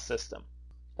caste system,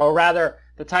 or rather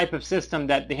the type of system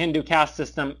that the Hindu caste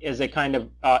system is a kind of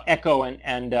echo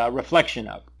and reflection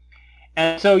of.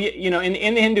 And so,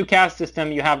 in the Hindu caste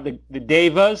system, you have the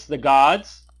devas, the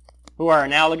gods, who are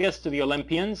analogous to the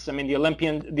Olympians. I mean,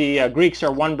 the Greeks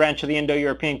are one branch of the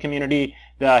Indo-European community,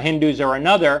 the Hindus are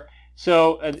another.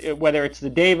 So whether it's the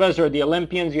devas or the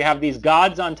Olympians, you have these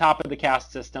gods on top of the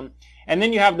caste system. And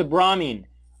then you have the Brahmin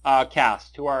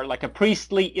caste, who are like a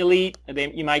priestly elite.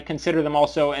 You might consider them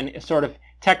also a sort of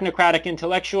technocratic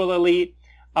intellectual elite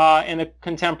in the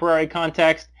contemporary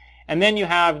context. And then you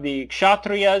have the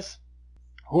Kshatriyas,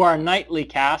 who are knightly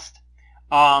caste.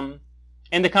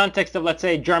 In the context of, let's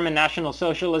say, German National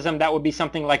Socialism, that would be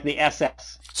something like the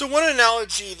SS. So one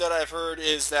analogy that I've heard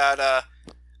is that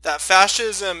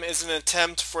fascism is an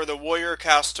attempt for the warrior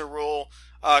caste to rule,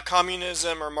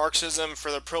 communism or Marxism for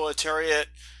the proletariat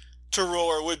to rule,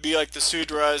 or would be like the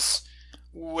Sudras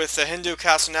with the Hindu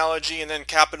caste analogy, and then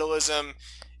capitalism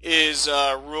is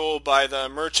ruled by the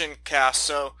merchant caste.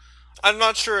 So I'm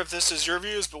not sure if this is your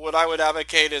views, but what I would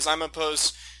advocate is I'm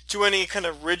opposed to any kind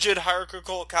of rigid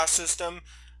hierarchical caste system,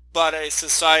 but a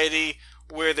society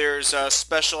where there's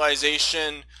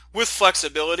specialization with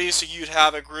flexibility. So you'd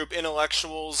have a group,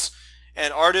 intellectuals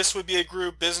and artists would be a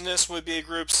group, business would be a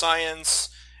group, science,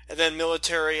 and then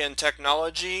military and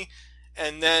technology,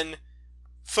 and then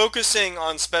focusing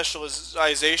on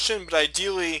specialization. But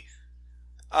ideally,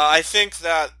 I think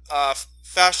that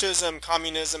fascism,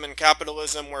 communism, and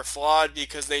capitalism were flawed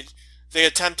because they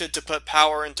attempted to put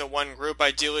power into one group.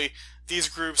 Ideally, these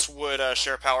groups would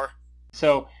share power.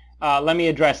 So let me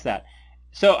address that.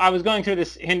 So I was going through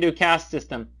this Hindu caste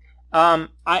system.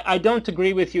 I don't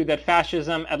agree with you that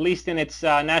fascism, at least in its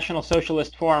National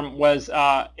Socialist form, was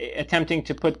attempting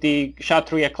to put the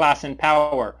Kshatriya class in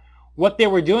power. What they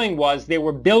were doing was they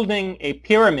were building a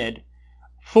pyramid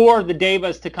for the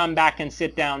devas to come back and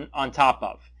sit down on top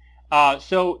of.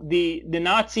 So the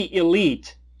Nazi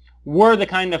elite were the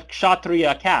kind of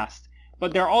Kshatriya caste,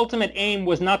 but their ultimate aim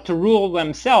was not to rule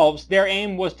themselves. Their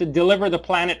aim was to deliver the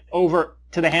planet over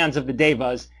to the hands of the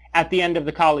devas at the end of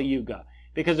the Kali Yuga,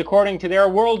 because according to their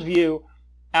worldview,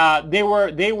 they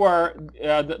were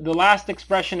the last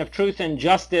expression of truth and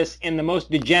justice in the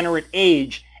most degenerate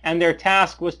age, and their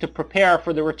task was to prepare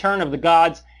for the return of the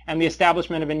gods and the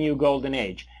establishment of a new golden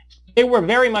age. They were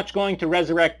very much going to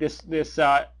resurrect this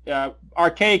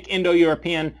archaic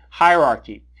Indo-European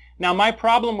hierarchy. Now, my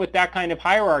problem with that kind of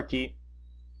hierarchy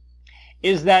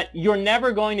is that you're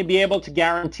never going to be able to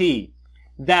guarantee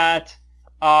that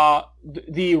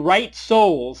the right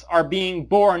souls are being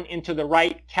born into the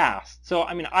right caste. So,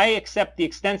 I mean, I accept the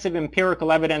extensive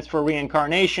empirical evidence for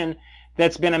reincarnation,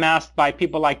 that's been amassed by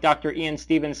people like Dr. Ian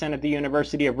Stevenson at the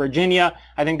University of Virginia.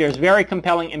 I think there's very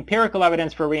compelling empirical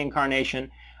evidence for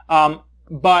reincarnation.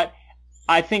 But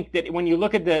I think that when you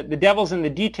look at the devil's in the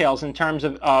details in terms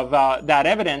of that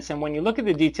evidence, and when you look at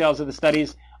the details of the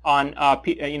studies on,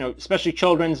 especially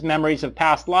children's memories of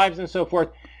past lives and so forth,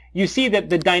 you see that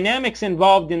the dynamics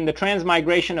involved in the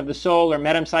transmigration of the soul or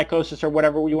metempsychosis or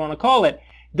whatever you want to call it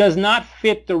does not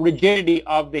fit the rigidity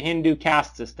of the Hindu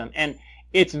caste system. And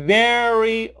it's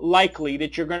very likely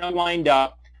that you're going to wind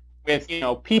up with,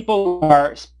 people who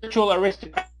are spiritual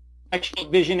aristocrats,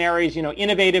 visionaries,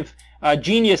 innovative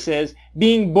geniuses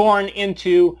being born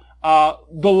into the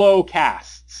low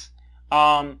castes.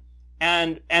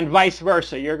 And vice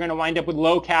versa. You're going to wind up with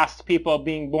low caste people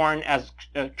being born as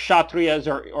kshatriyas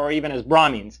or even as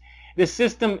Brahmins. The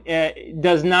system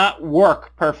does not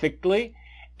work perfectly.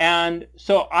 And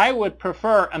so I would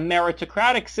prefer a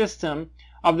meritocratic system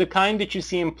of the kind that you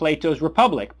see in Plato's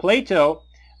Republic. Plato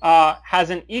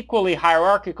has an equally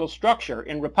hierarchical structure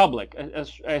in Republic,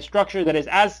 a structure that is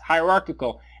as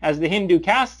hierarchical as the Hindu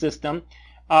caste system.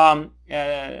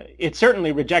 It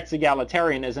certainly rejects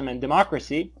egalitarianism and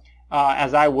democracy,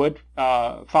 as I would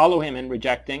follow him in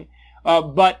rejecting.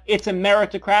 But it's a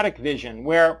meritocratic vision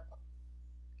where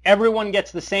everyone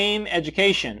gets the same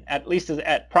education, at least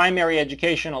at primary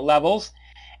educational levels,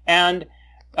 and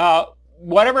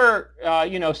whatever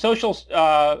social,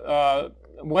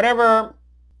 whatever,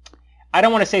 I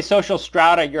don't want to say social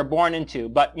strata you're born into,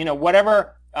 but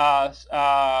whatever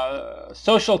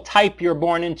social type you're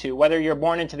born into, whether you're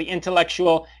born into the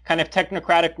intellectual kind of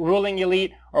technocratic ruling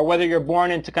elite, or whether you're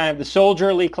born into kind of the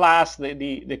soldierly class,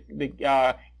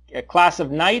 the class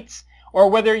of knights, or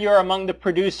whether you're among the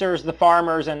producers, the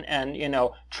farmers, and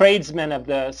tradesmen of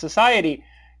the society,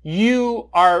 you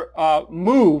are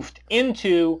moved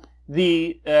into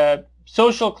the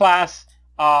social class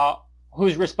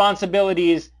whose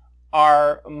responsibilities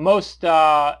are most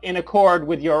in accord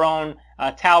with your own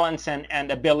talents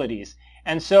and abilities.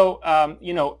 And so,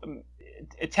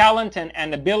 talent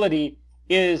and ability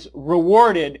is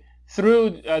rewarded through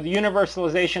the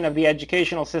universalization of the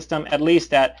educational system, at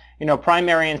least at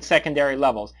primary and secondary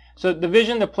levels. So the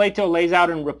vision that Plato lays out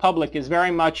in Republic is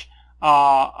very much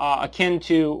akin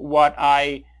to what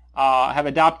I have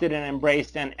adopted and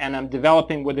embraced, and I'm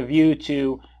developing with a view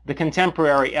to the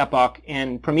contemporary epoch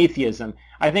in Prometheism.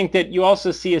 I think that you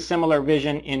also see a similar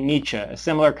vision in Nietzsche, a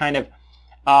similar kind of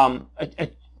a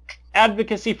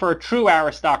advocacy for a true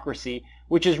aristocracy,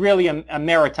 which is really a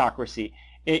meritocracy.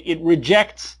 It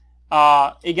rejects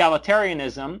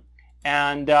egalitarianism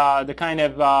and the kind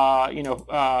of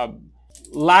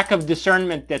lack of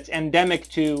discernment that's endemic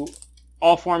to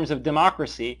all forms of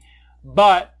democracy,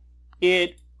 but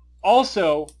it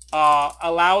also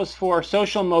allows for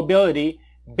social mobility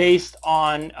based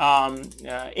on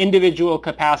individual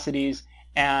capacities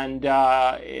and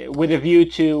with a view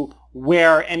to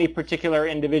where any particular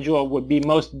individual would be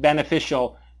most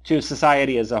beneficial to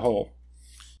society as a whole.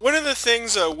 One of the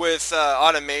things with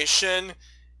automation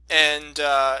and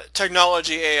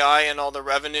technology, AI, and all the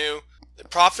revenue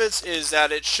profits is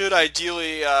that it should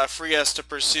ideally free us to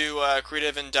pursue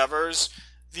creative endeavors,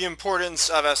 the importance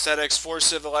of aesthetics for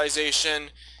civilization,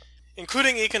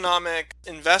 including economic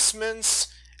investments,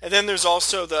 and then there's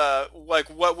also the,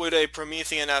 what would a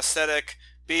Promethean aesthetic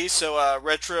be? So I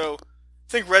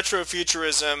think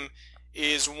retrofuturism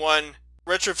is one.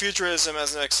 Retrofuturism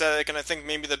as an aesthetic, and I think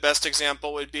maybe the best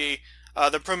example would be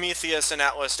the Prometheus and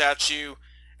Atlas statue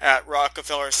at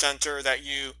Rockefeller Center that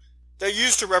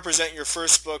used to represent your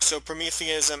first book, so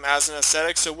Prometheism as an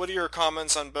aesthetic. So what are your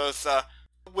comments on both?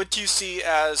 What do you see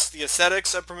as the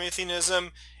aesthetics of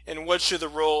Prometheanism, and what should the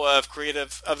role of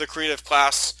the creative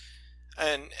class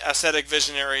and aesthetic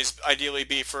visionaries ideally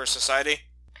be for society?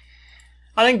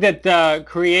 I think that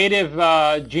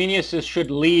creative geniuses should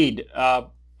lead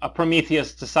a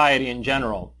Prometheus society in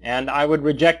general, and I would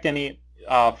reject any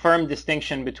firm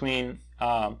distinction between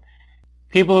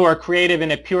people who are creative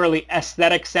in a purely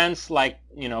aesthetic sense, like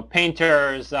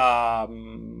painters,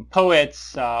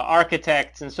 poets,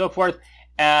 architects, and so forth,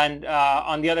 and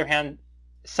on the other hand,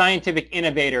 scientific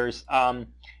innovators,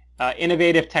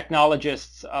 innovative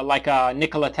technologists like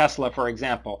Nikola Tesla, for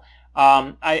example.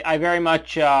 I very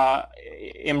much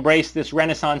embrace this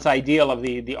Renaissance ideal of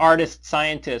the artist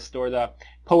scientist or the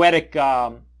poetic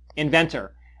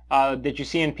inventor that you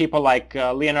see in people like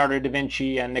Leonardo da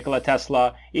Vinci and Nikola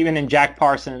Tesla, even in Jack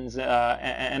Parsons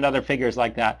and other figures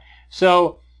like that.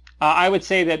 So I would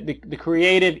say that the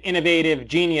creative, innovative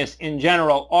genius in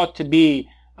general ought to be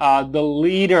the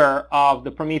leader of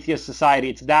the Prometheus society.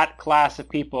 It's that class of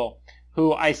people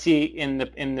who I see in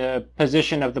the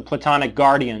position of the Platonic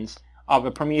guardians of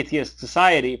a Prometheus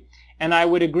society. And I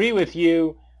would agree with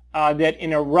you that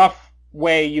in a rough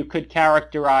way you could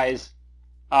characterize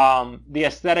the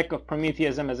aesthetic of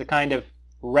Prometheism as a kind of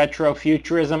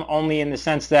retrofuturism, only in the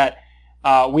sense that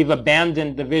we've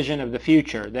abandoned the vision of the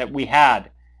future that we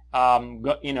had.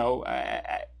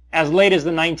 As late as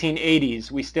the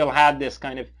 1980s, we still had this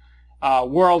kind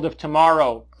of world of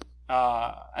tomorrow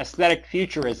aesthetic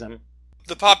futurism.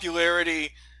 The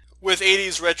popularity with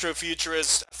 80s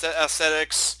retrofuturist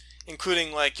aesthetics,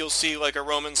 including like you'll see like a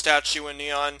Roman statue in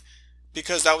neon,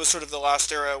 because that was sort of the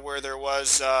last era where there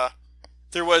was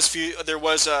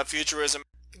futurism.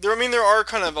 There are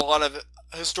kind of a lot of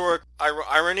historic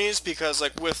ironies, because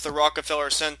like with the Rockefeller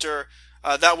Center,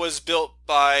 that was built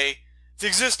by the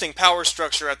existing power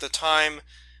structure at the time,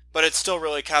 but it still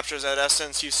really captures that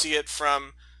essence. You see it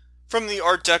from the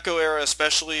Art Deco era,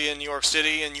 especially in New York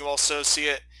City, and you also see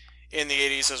it in the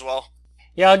 80s as well.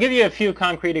 Yeah, I'll give you a few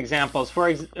concrete examples.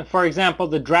 For example,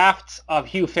 the drafts of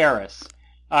Hugh Ferris.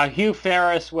 Hugh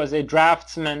Ferris was a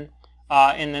draftsman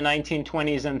in the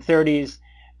 1920s and 30s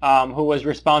who was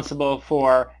responsible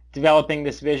for developing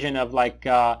this vision of like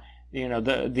of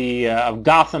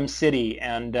Gotham City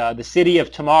and the city of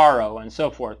tomorrow and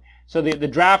so forth. So the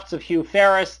drafts of Hugh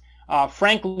Ferris,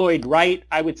 Frank Lloyd Wright,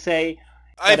 I would say.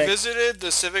 I visited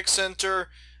the Civic Center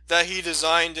that he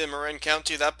designed in Marin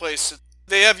County. That place,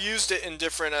 they have used it in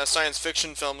different science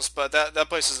fiction films, but that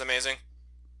place is amazing.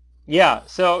 Yeah,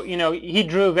 so he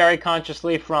drew very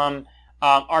consciously from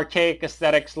archaic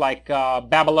aesthetics like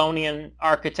Babylonian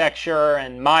architecture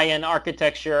and Mayan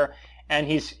architecture, and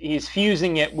he's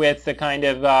fusing it with the kind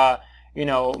of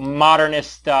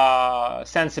modernist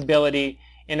sensibility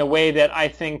in a way that I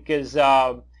think is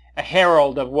a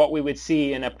herald of what we would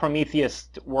see in a Prometheus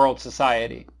world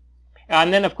society.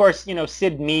 And then, of course,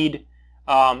 Sid Mead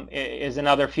is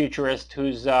another futurist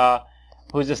whose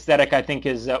aesthetic I think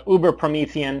is uber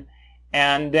Promethean.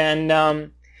 And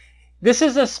then this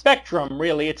is a spectrum,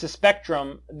 really. It's a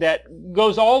spectrum that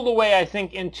goes all the way, I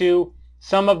think, into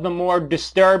some of the more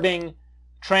disturbing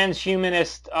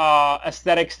transhumanist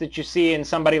aesthetics that you see in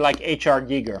somebody like H.R.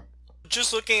 Giger.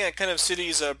 Just looking at kind of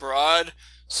cities abroad,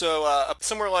 so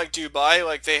somewhere like Dubai,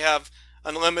 like they have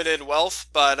unlimited wealth,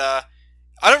 but I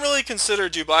don't really consider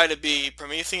Dubai to be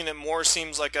Promethean. It more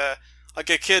seems like a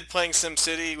kid playing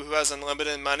SimCity who has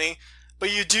unlimited money.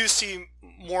 But you do see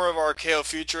more of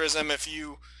archaeofuturism if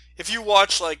you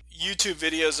watch like YouTube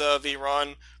videos of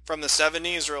Iran from the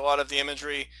 70s, or a lot of the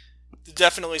imagery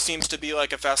definitely seems to be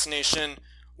like a fascination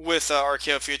with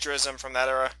archaeofuturism from that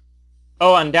era.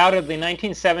 Oh, undoubtedly,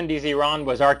 1970s Iran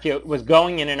was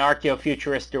going in an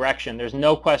archaeofuturist direction. There's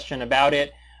no question about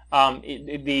it.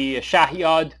 The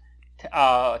Shahyad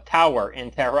Tower in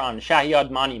Tehran,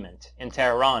 Shahyad Monument in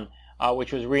Tehran,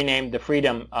 which was renamed the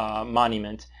Freedom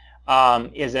Monument,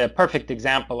 is a perfect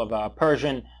example of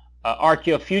Persian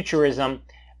archaeofuturism.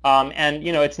 And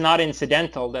it's not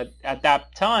incidental that at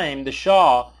that time the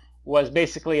Shah was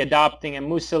basically adopting a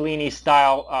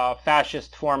Mussolini-style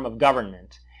fascist form of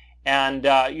government. And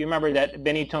you remember that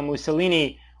Benito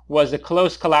Mussolini was a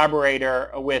close collaborator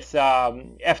with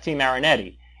F.T.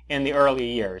 Marinetti in the early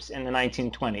years, in the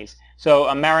 1920s. So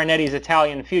Marinetti's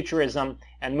Italian futurism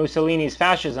and Mussolini's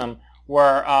fascism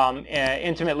were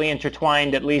intimately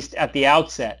intertwined, at least at the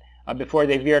outset, before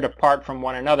they veered apart from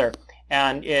one another.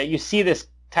 And you see this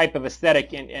type of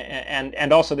aesthetic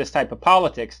and also this type of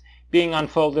politics being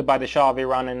unfolded by the Shah of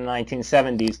Iran in the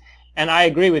 1970s. And I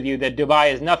agree with you that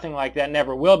Dubai is nothing like that,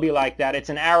 never will be like that. It's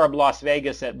an Arab Las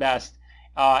Vegas at best,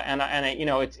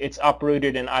 it's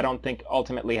uprooted, and I don't think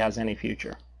ultimately has any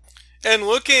future. And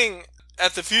looking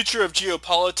at the future of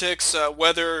geopolitics,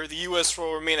 whether the U.S.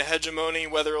 will remain a hegemony,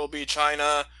 whether it will be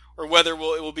China, or whether it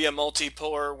will be a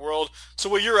multipolar world. So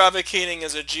what you're advocating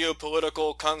is a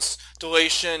geopolitical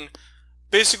constellation,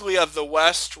 basically of the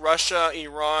West, Russia,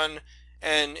 Iran,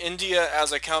 and India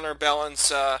as a counterbalance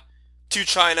to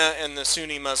China and the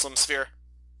Sunni Muslim sphere.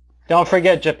 Don't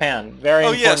forget Japan. Very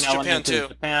important Japan element too. Is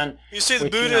Japan. You say the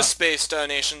Buddhist-based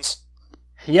nations.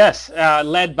 Yes,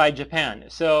 led by Japan.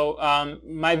 So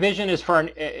my vision is for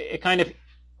a kind of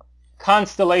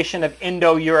constellation of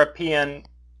Indo-European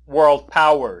world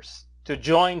powers to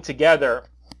join together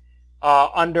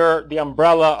under the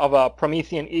umbrella of a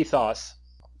Promethean ethos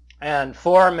and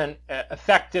form an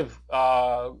effective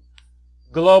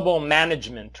global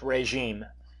management regime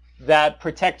that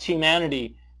protects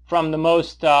humanity from the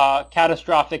most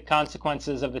catastrophic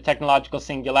consequences of the technological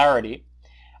singularity.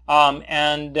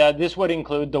 And this would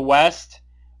include the West,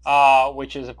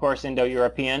 which is, of course,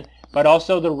 Indo-European, but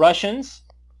also the Russians.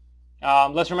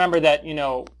 Let's remember that,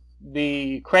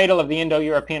 the cradle of the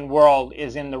Indo-European world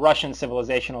is in the Russian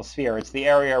civilizational sphere. It's the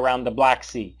area around the Black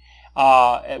Sea,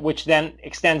 which then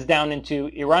extends down into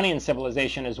Iranian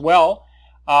civilization as well.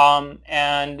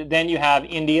 And then you have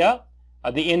India,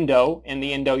 the Indo in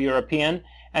the Indo-European,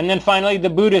 and then finally the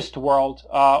Buddhist world,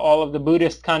 all of the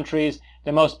Buddhist countries,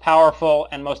 the most powerful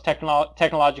and most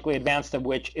technologically advanced of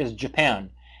which is Japan.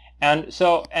 And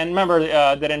remember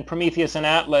that in Prometheus and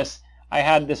Atlas, I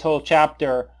had this whole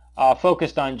chapter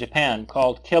focused on Japan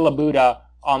called Kill a Buddha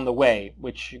on the Way,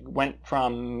 which went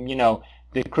from,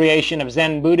 the creation of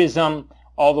Zen Buddhism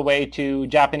all the way to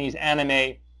Japanese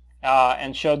anime,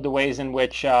 and showed the ways in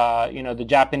which, the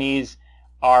Japanese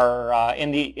are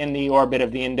in the orbit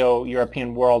of the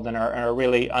Indo-European world and are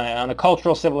really on a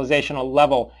cultural civilizational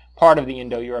level part of the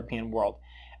Indo-European world.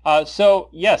 So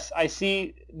yes, I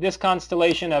see this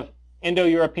constellation of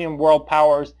Indo-European world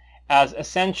powers as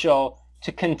essential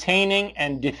to containing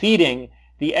and defeating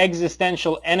the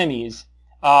existential enemies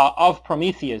of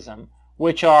Prometheism,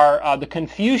 which are the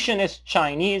Confucianist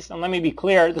Chinese. And let me be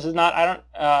clear, this is not, I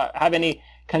don't have any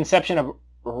conception of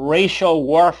racial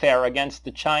warfare against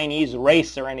the Chinese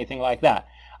race or anything like that.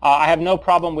 I have no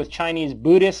problem with Chinese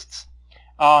Buddhists.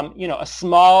 A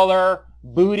smaller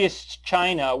Buddhist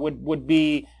China would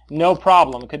be no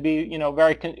problem. It could be,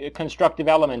 very constructive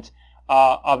element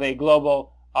of a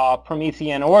global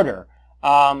Promethean order.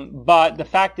 But the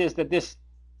fact is that this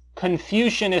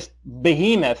Confucianist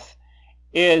behemoth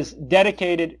is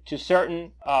dedicated to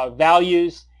certain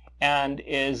values and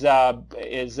is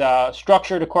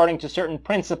structured according to certain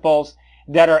principles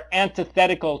that are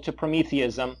antithetical to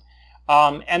Prometheism.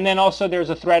 And then also there's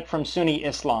a threat from Sunni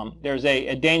Islam. There's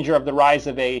a danger of the rise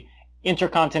of a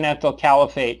intercontinental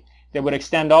caliphate that would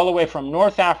extend all the way from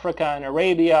North Africa and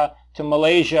Arabia to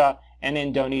Malaysia and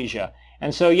Indonesia.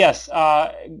 And so yes,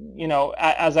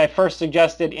 as I first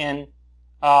suggested in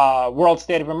World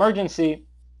State of Emergency,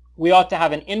 we ought to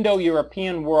have an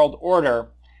Indo-European world order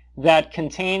that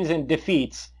contains and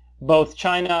defeats both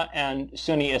China and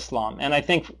Sunni Islam. And I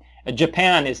think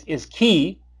Japan is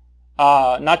key,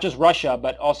 not just Russia,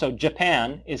 but also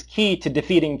Japan is key to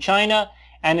defeating China.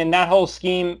 And in that whole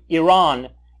scheme, Iran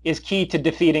is key to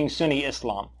defeating Sunni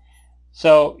Islam.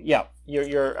 So yeah,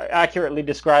 you're accurately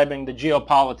describing the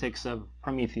geopolitics of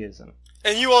Prometheism.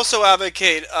 And you also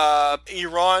advocate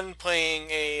Iran playing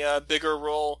a bigger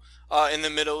role in the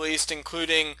Middle East,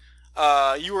 including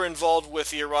you were involved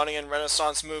with the Iranian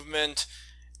Renaissance movement.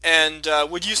 And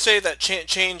would you say that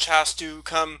change has to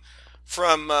come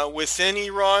from within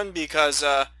Iran, because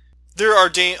there are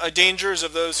dangers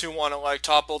of those who want to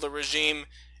topple the regime,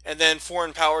 and then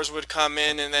foreign powers would come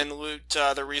in and then loot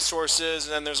the resources,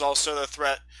 and then there's also the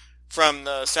threat from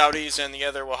the Saudis and the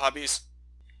other Wahhabis?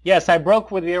 Yes, I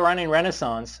broke with the Iranian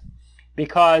Renaissance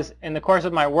because in the course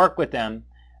of my work with them,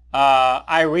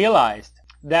 I realized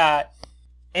that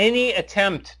any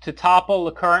attempt to topple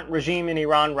the current regime in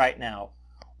Iran right now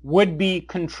would be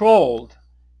controlled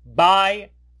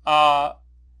by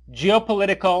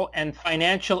geopolitical and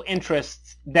financial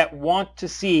interests that want to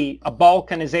see a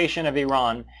Balkanization of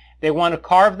Iran. They want to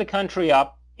carve the country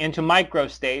up into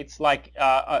microstates like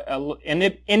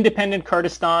an independent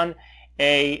Kurdistan,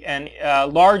 a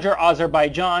larger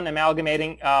Azerbaijan,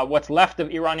 amalgamating what's left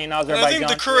of Iranian Azerbaijan. And I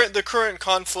think the current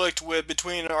conflict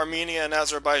between Armenia and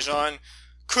Azerbaijan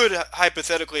could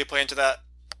hypothetically play into that.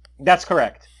 That's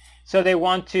correct. So they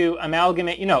want to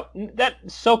amalgamate, that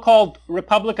so-called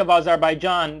Republic of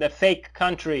Azerbaijan, the fake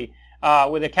country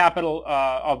with the capital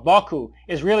of Baku,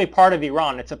 is really part of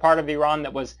Iran. It's a part of Iran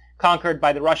that was conquered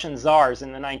by the Russian czars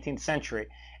in the 19th century.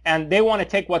 And they want to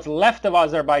take what's left of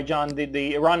Azerbaijan,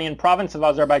 the Iranian province of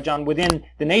Azerbaijan, within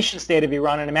the nation state of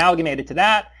Iran and amalgamate it to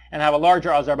that and have a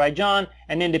larger Azerbaijan,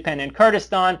 an independent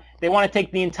Kurdistan. They want to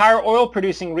take the entire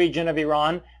oil-producing region of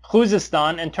Iran,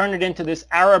 Khuzestan, and turn it into this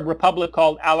Arab republic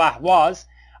called Al-Ahwaz,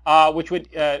 which would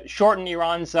shorten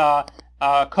Iran's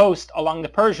coast along the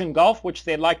Persian Gulf, which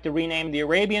they'd like to rename the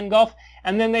Arabian Gulf.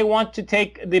 And then they want to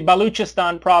take the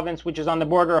Baluchistan province, which is on the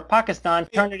border of Pakistan,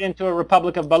 turn it into a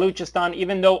Republic of Baluchistan,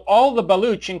 even though all the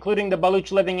Baluch, including the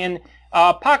Baluch living in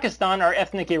Pakistan, are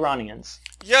ethnic Iranians.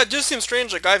 Yeah, it just seems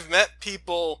strange. I've met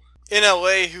people in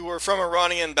LA who are from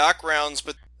Iranian backgrounds,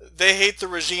 but they hate the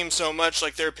regime so much,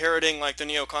 they're parroting the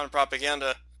neocon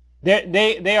propaganda.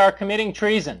 They are committing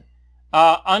treason.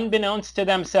 Unbeknownst to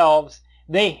themselves,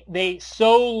 they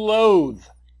so loathe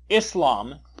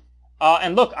Islam.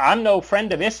 And look, I'm no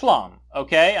friend of Islam,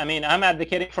 okay? I mean, I'm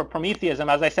advocating for Prometheism.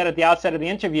 As I said at the outset of the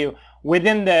interview,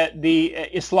 within the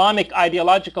Islamic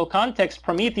ideological context,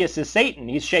 Prometheus is Satan.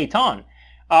 He's Shaitan.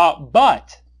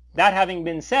 But that having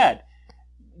been said,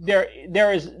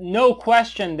 there is no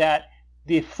question that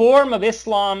the form of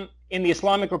Islam in the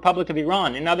Islamic Republic of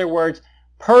Iran, in other words,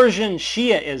 Persian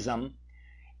Shiaism,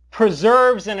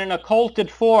 preserves in an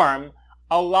occulted form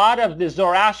a lot of the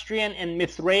Zoroastrian and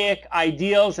Mithraic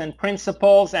ideals and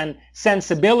principles and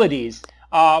sensibilities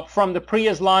from the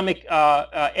pre-Islamic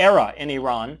era in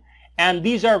Iran. And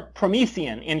these are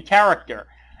Promethean in character.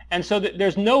 And so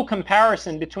there's no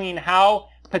comparison between how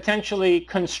potentially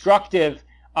constructive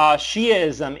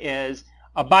Shiaism is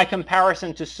by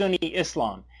comparison to Sunni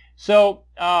Islam. So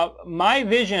my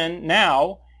vision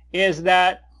now is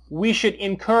that we should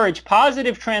encourage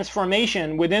positive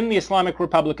transformation within the Islamic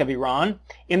Republic of Iran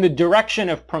in the direction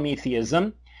of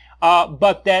Prometheism,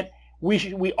 but that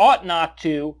we ought not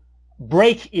to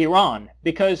break Iran,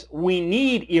 because we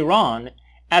need Iran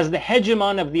as the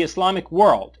hegemon of the Islamic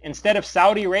world instead of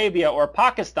Saudi Arabia or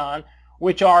Pakistan,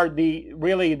 which are the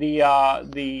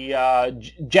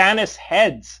Janus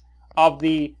heads of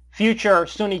the future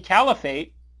Sunni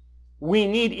caliphate. We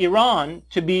need Iran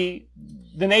to be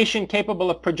the nation capable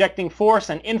of projecting force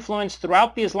and influence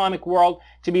throughout the Islamic world,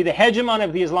 to be the hegemon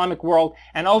of the Islamic world,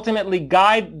 and ultimately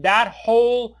guide that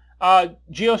whole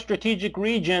geostrategic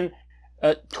region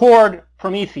toward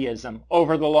Prometheism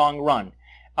over the long run.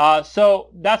 So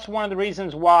that's one of the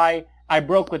reasons why I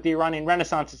broke with the Iranian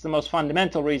Renaissance. It's the most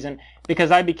fundamental reason,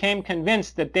 because I became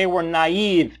convinced that they were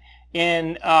naive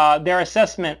in their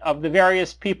assessment of the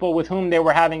various people with whom they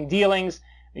were having dealings,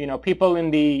 people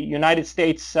in the United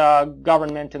States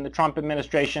government and the Trump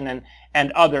administration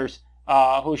and others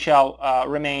who shall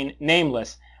remain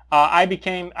nameless.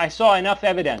 I saw enough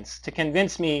evidence to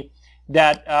convince me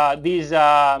that these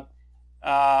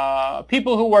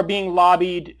people who were being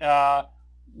lobbied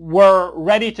were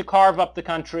ready to carve up the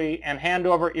country and hand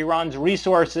over Iran's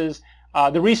resources,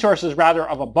 the resources rather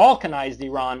of a balkanized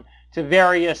Iran, to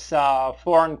various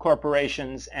foreign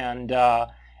corporations, and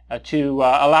to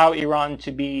allow Iran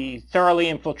to be thoroughly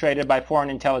infiltrated by foreign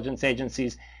intelligence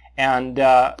agencies and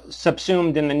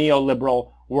subsumed in the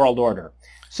neoliberal world order.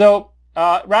 So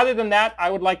rather than that, I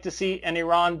would like to see an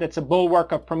Iran that's a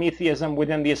bulwark of Prometheism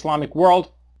within the Islamic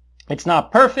world. It's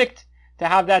not perfect to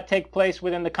have that take place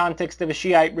within the context of a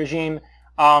Shiite regime,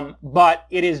 but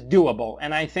it is doable.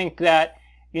 And I think that,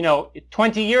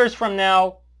 20 years from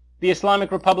now, the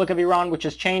Islamic Republic of Iran, which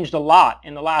has changed a lot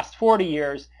in the last 40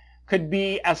 years, could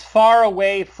be as far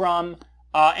away from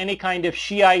any kind of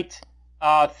Shiite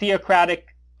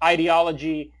theocratic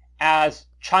ideology as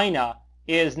China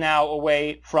is now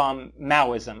away from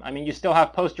Maoism. I mean, you still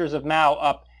have posters of Mao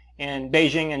up in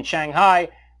Beijing and Shanghai,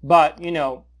 but,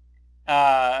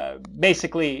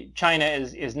 basically China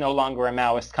is no longer a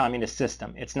Maoist communist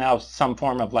system. It's now some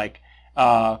form of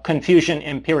Confucian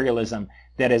imperialism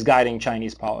that is guiding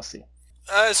Chinese policy.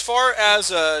 As far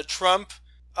as Trump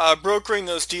brokering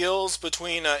those deals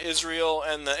between Israel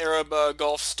and the Arab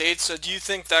Gulf states, do you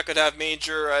think that could have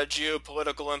major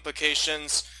geopolitical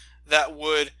implications that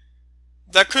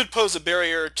could pose a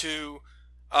barrier to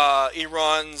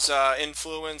Iran's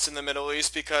influence in the Middle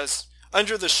East? Because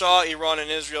under the Shah, Iran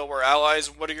and Israel were allies.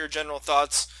 What are your general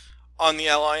thoughts on the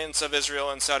alliance of Israel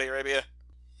and Saudi Arabia?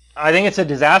 I think it's a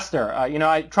disaster.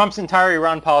 Trump's entire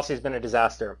Iran policy has been a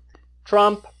disaster.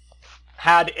 Trump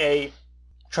had a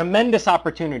tremendous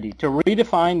opportunity to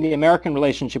redefine the American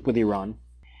relationship with Iran,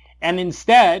 and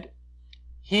instead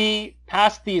he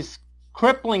passed these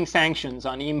crippling sanctions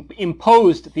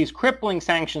imposed these crippling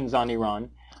sanctions on Iran,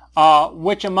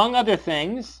 which, among other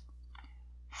things,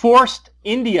 forced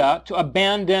India to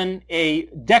abandon a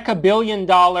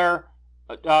decabillion-dollar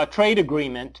trade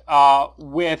agreement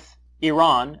with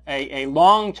Iran, a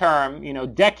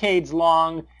long-term,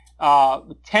 decades-long,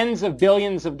 tens of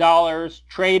billions of dollars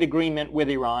trade agreement with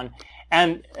Iran.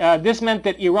 And this meant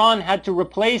that Iran had to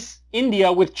replace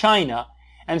India with China.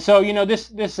 And so, this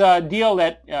deal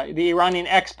that the Iranian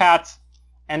expats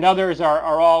and others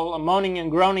are all moaning and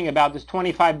groaning about, this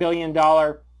 $25 billion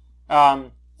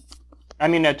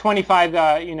a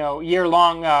 25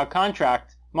 year-long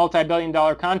contract,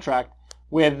 multi-billion-dollar contract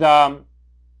with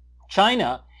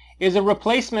China, is a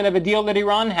replacement of a deal that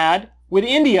Iran had with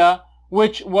India,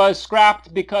 which was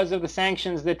scrapped because of the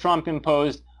sanctions that Trump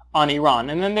imposed on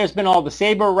Iran. And then there's been all the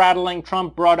saber rattling.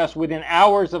 Trump brought us within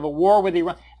hours of a war with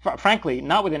Iran. Frankly,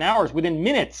 not within hours, within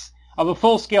minutes of a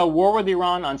full-scale war with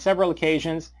Iran on several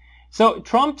occasions. So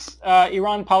Trump's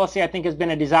Iran policy, I think, has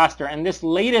been a disaster. And this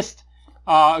latest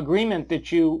agreement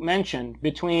that you mentioned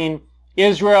between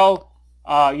Israel,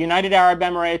 United Arab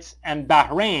Emirates, and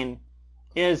Bahrain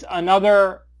is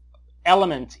another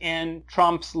element in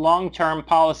Trump's long-term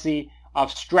policy of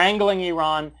strangling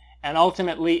Iran and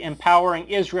ultimately empowering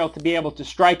Israel to be able to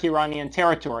strike Iranian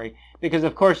territory. Because,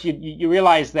 of course, you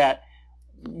realize that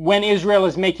when Israel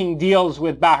is making deals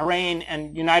with Bahrain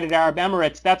and United Arab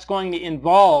Emirates, that's going to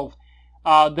involve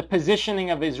the positioning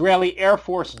of Israeli Air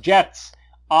Force jets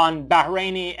on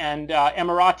Bahraini and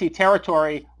Emirati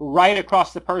territory right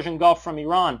across the Persian Gulf from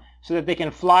Iran, so that they can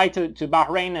fly to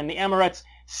Bahrain and the Emirates,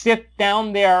 sit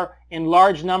down there in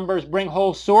large numbers, bring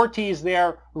whole sorties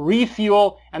there,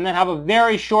 refuel, and then have a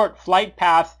very short flight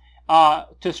path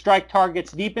to strike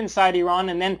targets deep inside Iran,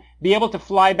 and then be able to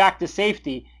fly back to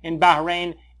safety in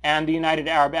Bahrain and the United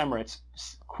Arab Emirates.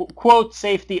 Quote,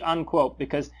 safety, unquote,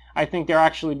 because I think they're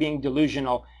actually being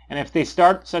delusional. And if they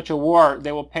start such a war,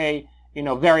 they will pay,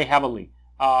 very heavily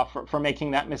for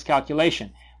making that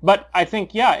miscalculation. But I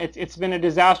think, yeah, it's been a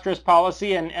disastrous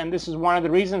policy, and this is one of the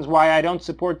reasons why I don't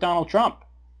support Donald Trump.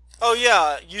 Oh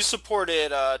yeah, you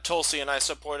supported Tulsi, and I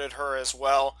supported her as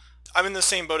well. I'm in the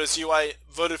same boat as you. I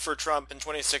voted for Trump in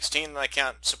 2016, and I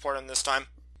can't support him this time.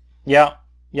 Yeah,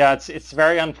 it's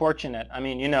very unfortunate. I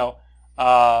mean, the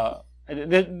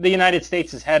United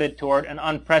States is headed toward an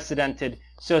unprecedented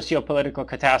socio-political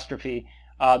catastrophe.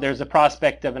 There's a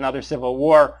prospect of another civil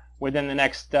war within the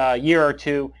next year or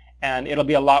two, and it'll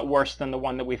be a lot worse than the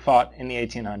one that we fought in the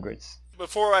 1800s.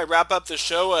 Before I wrap up the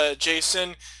show,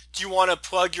 Jason, do you want to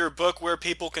plug your book where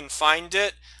people can find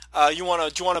it? Do you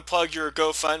want to plug your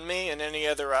GoFundMe and any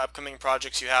other upcoming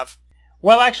projects you have?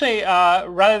 Well, actually,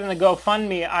 rather than the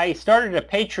GoFundMe, I started a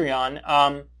Patreon,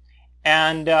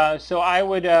 so I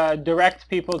would direct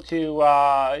people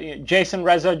to Jason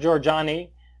Reza Jorjani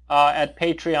at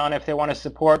Patreon if they want to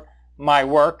support my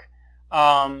work,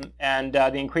 and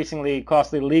the increasingly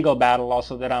costly legal battle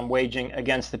also that I'm waging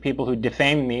against the people who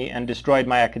defamed me and destroyed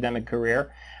my academic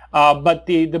career. But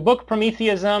the book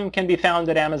Prometheism can be found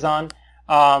at Amazon.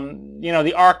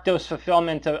 The Arctos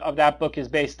fulfillment of that book is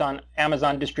based on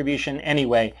Amazon distribution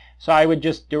anyway. So I would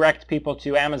just direct people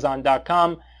to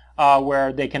Amazon.com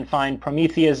where they can find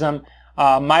Prometheism.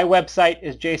 My website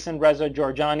is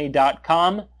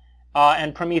jasonrezajorjani.com,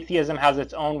 and Prometheism has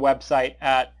its own website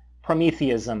at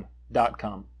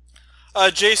prometheism.com.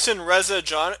 Jason Reza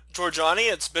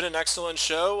Jorjani, it's been an excellent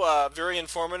show, very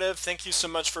informative. Thank you so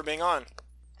much for being on.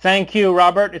 Thank you,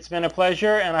 Robert. It's been a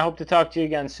pleasure, and I hope to talk to you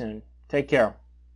again soon. Take care.